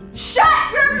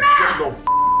 Shut your mouth! Don't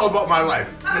know about my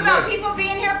life. How about people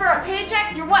being here for a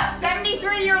paycheck? You're what,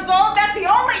 73 years old? That's the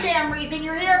only damn reason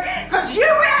you're here, because you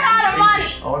ran out of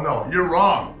money! Oh no, you're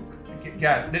wrong.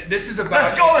 Yeah, this is about.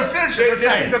 Let's go and finish it.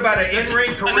 This is about an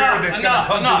in-ring career that's going to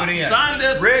come to an end. Sign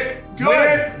this. Rick,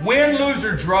 Good. win, lose,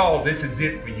 or draw, this is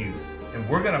it for you. And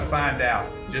we're going to find out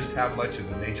just how much of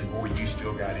the nature boy you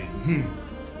still got in you.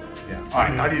 Yeah. All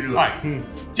right, how do you do it? All right,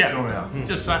 Jeff, Show me how.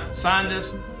 just sign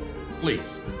this, please.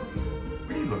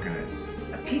 What are you looking at?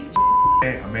 A piece of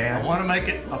A I man? want to make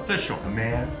it official. A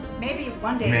man? Maybe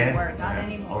one day Man? it'll work, not Yeah.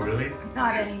 anymore. Oh, really?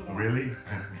 Not anymore. Really?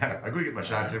 I go get my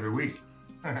shots every week.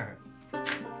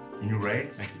 Can you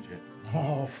write? Thank you, Jeff.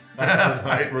 Oh,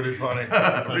 that's pretty funny.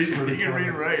 That's You pretty can read funny.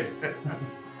 and write.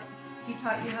 He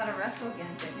taught you how to wrestle again,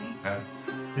 didn't he? Huh?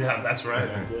 Yeah, that's right.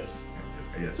 I did.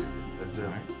 Yes. I did.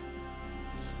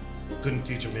 Couldn't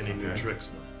teach him any new tricks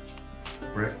though.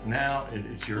 Rick, now it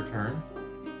is your turn.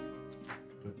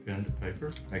 Put pen to paper,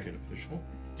 make it official.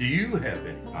 Do you have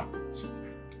any comments?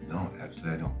 No,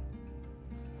 actually I don't.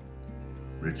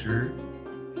 Richard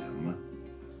M.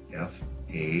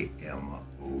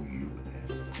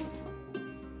 F-A-M-O-U-S.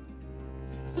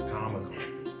 It's comical.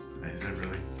 Is it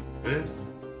really? It is.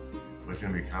 What's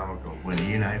gonna be comical? When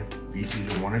he and I beat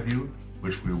either one of you,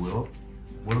 which we will,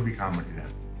 what'll be comedy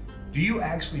then? Do you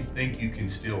actually think you can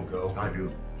still go? I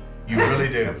do. You really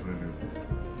do? Absolutely do.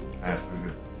 Absolutely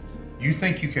do. You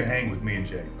think you can hang with me and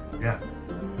Jay? Yeah.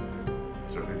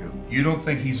 I certainly do. You don't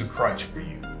think he's a crutch for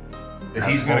you? That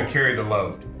he's That's going to all. carry the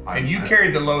load? And you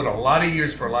carried the load a lot of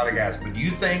years for a lot of guys, but do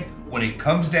you think when it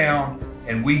comes down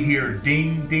and we hear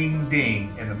ding, ding,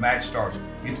 ding, and the match starts,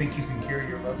 you think you can carry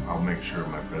your load? I'll make sure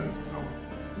my presence is known.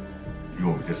 You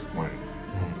won't be disappointed.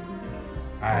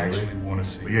 I actually want to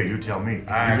see. But yeah, you tell me.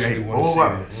 I actually Hey,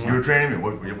 want to see this. You were training me.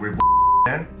 What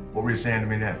then? What were you saying to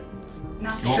me then? No.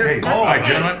 Okay, go. All right,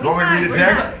 gentlemen. You want me to read the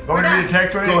text? You want me to read the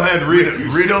text right Go ahead, read it. You're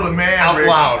Read still it the man, out Rick.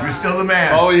 loud. You're still the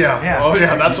man. Oh yeah. Yeah. Oh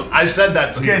yeah. That's what I said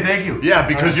that to you. Okay, thank you. Yeah,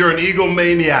 because you're an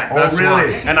egomaniac. Oh, That's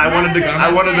really? why. And I wanted to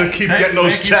keep Thank- getting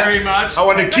those thank you checks. very much. I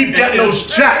wanted to keep getting those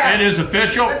checks. It is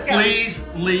official. Let's go. Please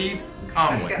leave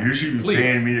calmly. You should be Please.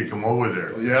 paying me to come over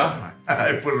there. Yeah.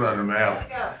 I put it on the map. Let's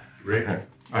go. Rick. All right,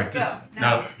 Let's go. just,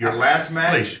 No. Your last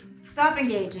match Stop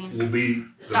engaging. will be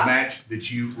the Stop. match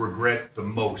that you regret the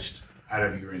most out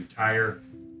of your entire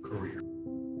career.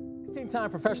 16-time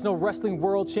professional wrestling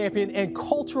world champion and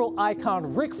cultural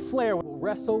icon Ric Flair will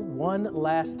wrestle one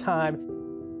last time.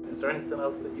 Is there anything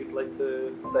else that you'd like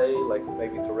to say, like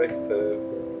maybe to Rick to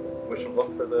wish him luck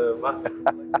for the match?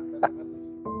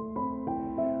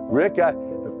 Rick,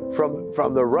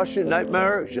 from the Russian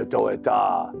Nightmare, je t'aime,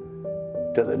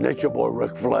 to the Nature Boy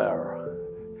Ric Flair.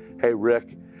 Hey,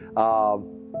 Rick,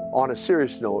 on a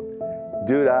serious note,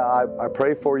 dude, I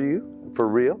pray for you, for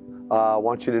real. I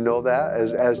want you to know that,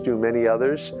 as do many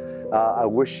others. I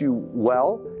wish you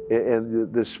well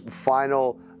in this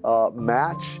final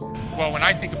match? Well, when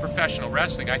I think of professional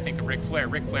wrestling, I think of Ric Flair.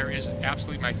 Ric Flair is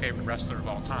absolutely my favorite wrestler of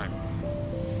all time.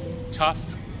 Tough,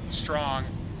 strong,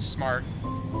 smart,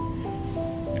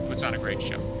 and puts on a great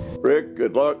show. Rick,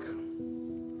 good luck.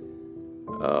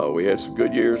 We had some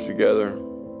good years together.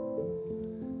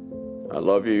 I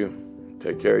love you.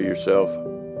 Take care of yourself.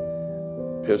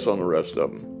 Piss on the rest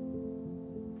of them.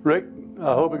 Rick,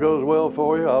 I hope it goes well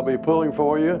for you. I'll be pulling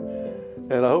for you,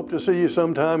 and I hope to see you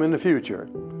sometime in the future.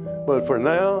 But for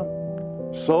now,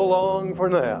 so long for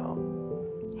now.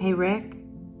 Hey, Rick,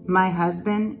 my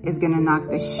husband is going to knock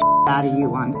the shit out of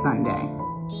you on Sunday.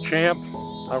 Champ,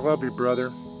 I love you, brother.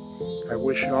 I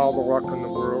wish you all the luck in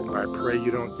the world, and I pray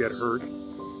you don't get hurt.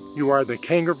 You are the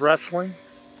king of wrestling.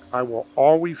 I will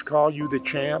always call you the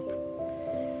champ.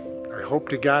 I hope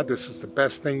to God this is the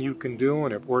best thing you can do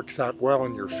and it works out well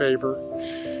in your favor.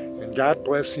 And God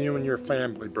bless you and your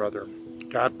family, brother.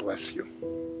 God bless you.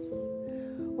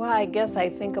 Well, I guess I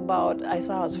think about, I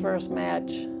saw his first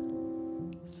match,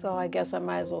 so I guess I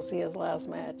might as well see his last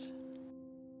match.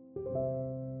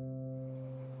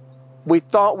 We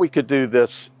thought we could do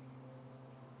this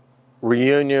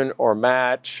reunion or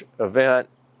match event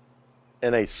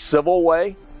in a civil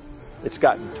way. It's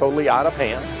gotten totally out of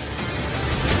hand.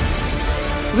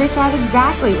 Rick got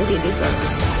exactly what he deserved.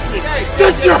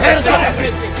 Get your hands off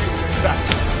it!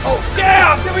 Oh,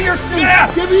 yeah! Give me your suit!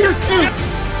 Yeah. Give me your suit!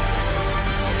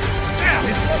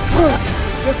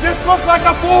 Does this look like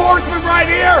a four horseman right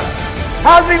here?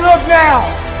 How's he look now?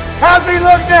 How's he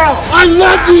look now? I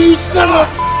love you, you son of a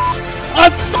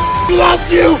I love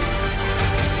you!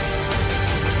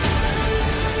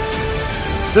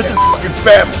 This is fucking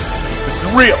family. This is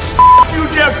real. You,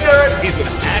 Jeff Jarrett. He's an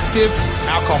active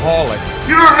alcoholic.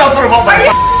 You know nothing about my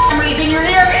reason you're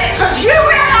here because you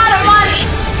ran out of money!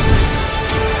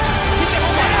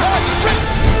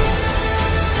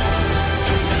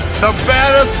 The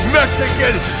baddest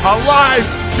Mexican alive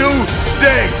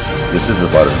today. This is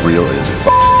about as real as it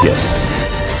gets.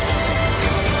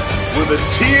 With a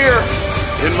tear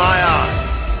in my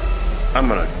eye, I'm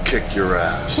gonna kick your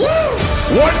ass.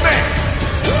 Woo! One man,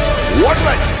 one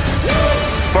legend,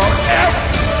 forever.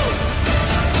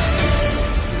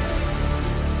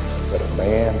 But a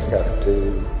man's got to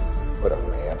do what a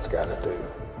man's got to do.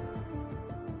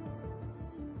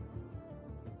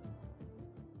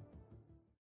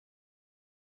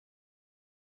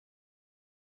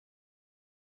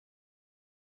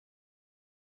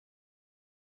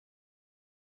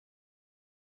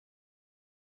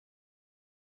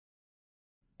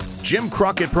 Jim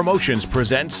Crockett Promotions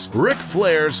presents Ric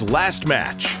Flair's Last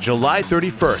Match, July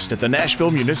 31st at the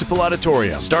Nashville Municipal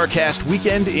Auditorium. StarCast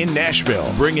Weekend in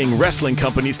Nashville, bringing wrestling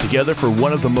companies together for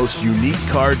one of the most unique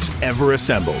cards ever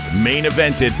assembled. Main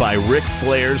evented by Ric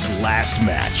Flair's Last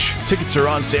Match. Tickets are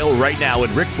on sale right now at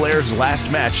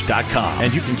RicFlairsLastMatch.com,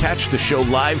 and you can catch the show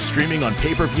live streaming on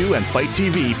pay-per-view and Fight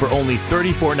TV for only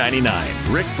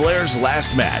 $34.99. Ric Flair's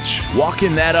Last Match. Walk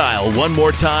in that aisle one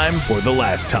more time for the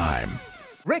last time.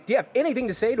 Rick, do you have anything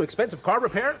to say to expensive car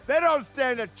repair? They don't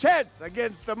stand a chance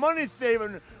against the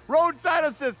money-saving roadside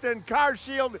assistant, Car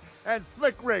Shield, and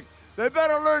Slick Rick. They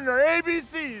better learn their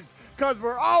ABCs, because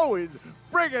we're always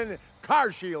bringing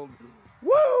Car Shield.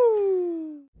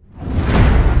 Woo!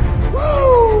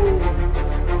 Woo!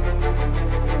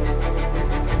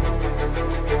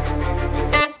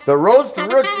 The roast to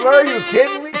Ric Flair, you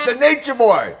kidding me? It's the Nature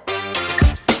Boy.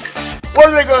 What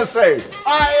are they going to say?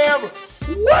 I am,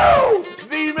 woo,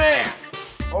 the man.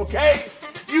 Okay?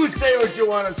 You say what you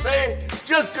want to say.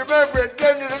 Just remember at the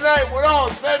end of the night, when all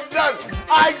is said and done,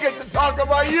 I get to talk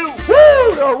about you.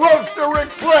 Woo! The roast to Ric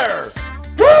Flair.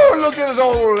 Woo! Look at his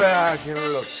old ass.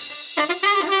 Look.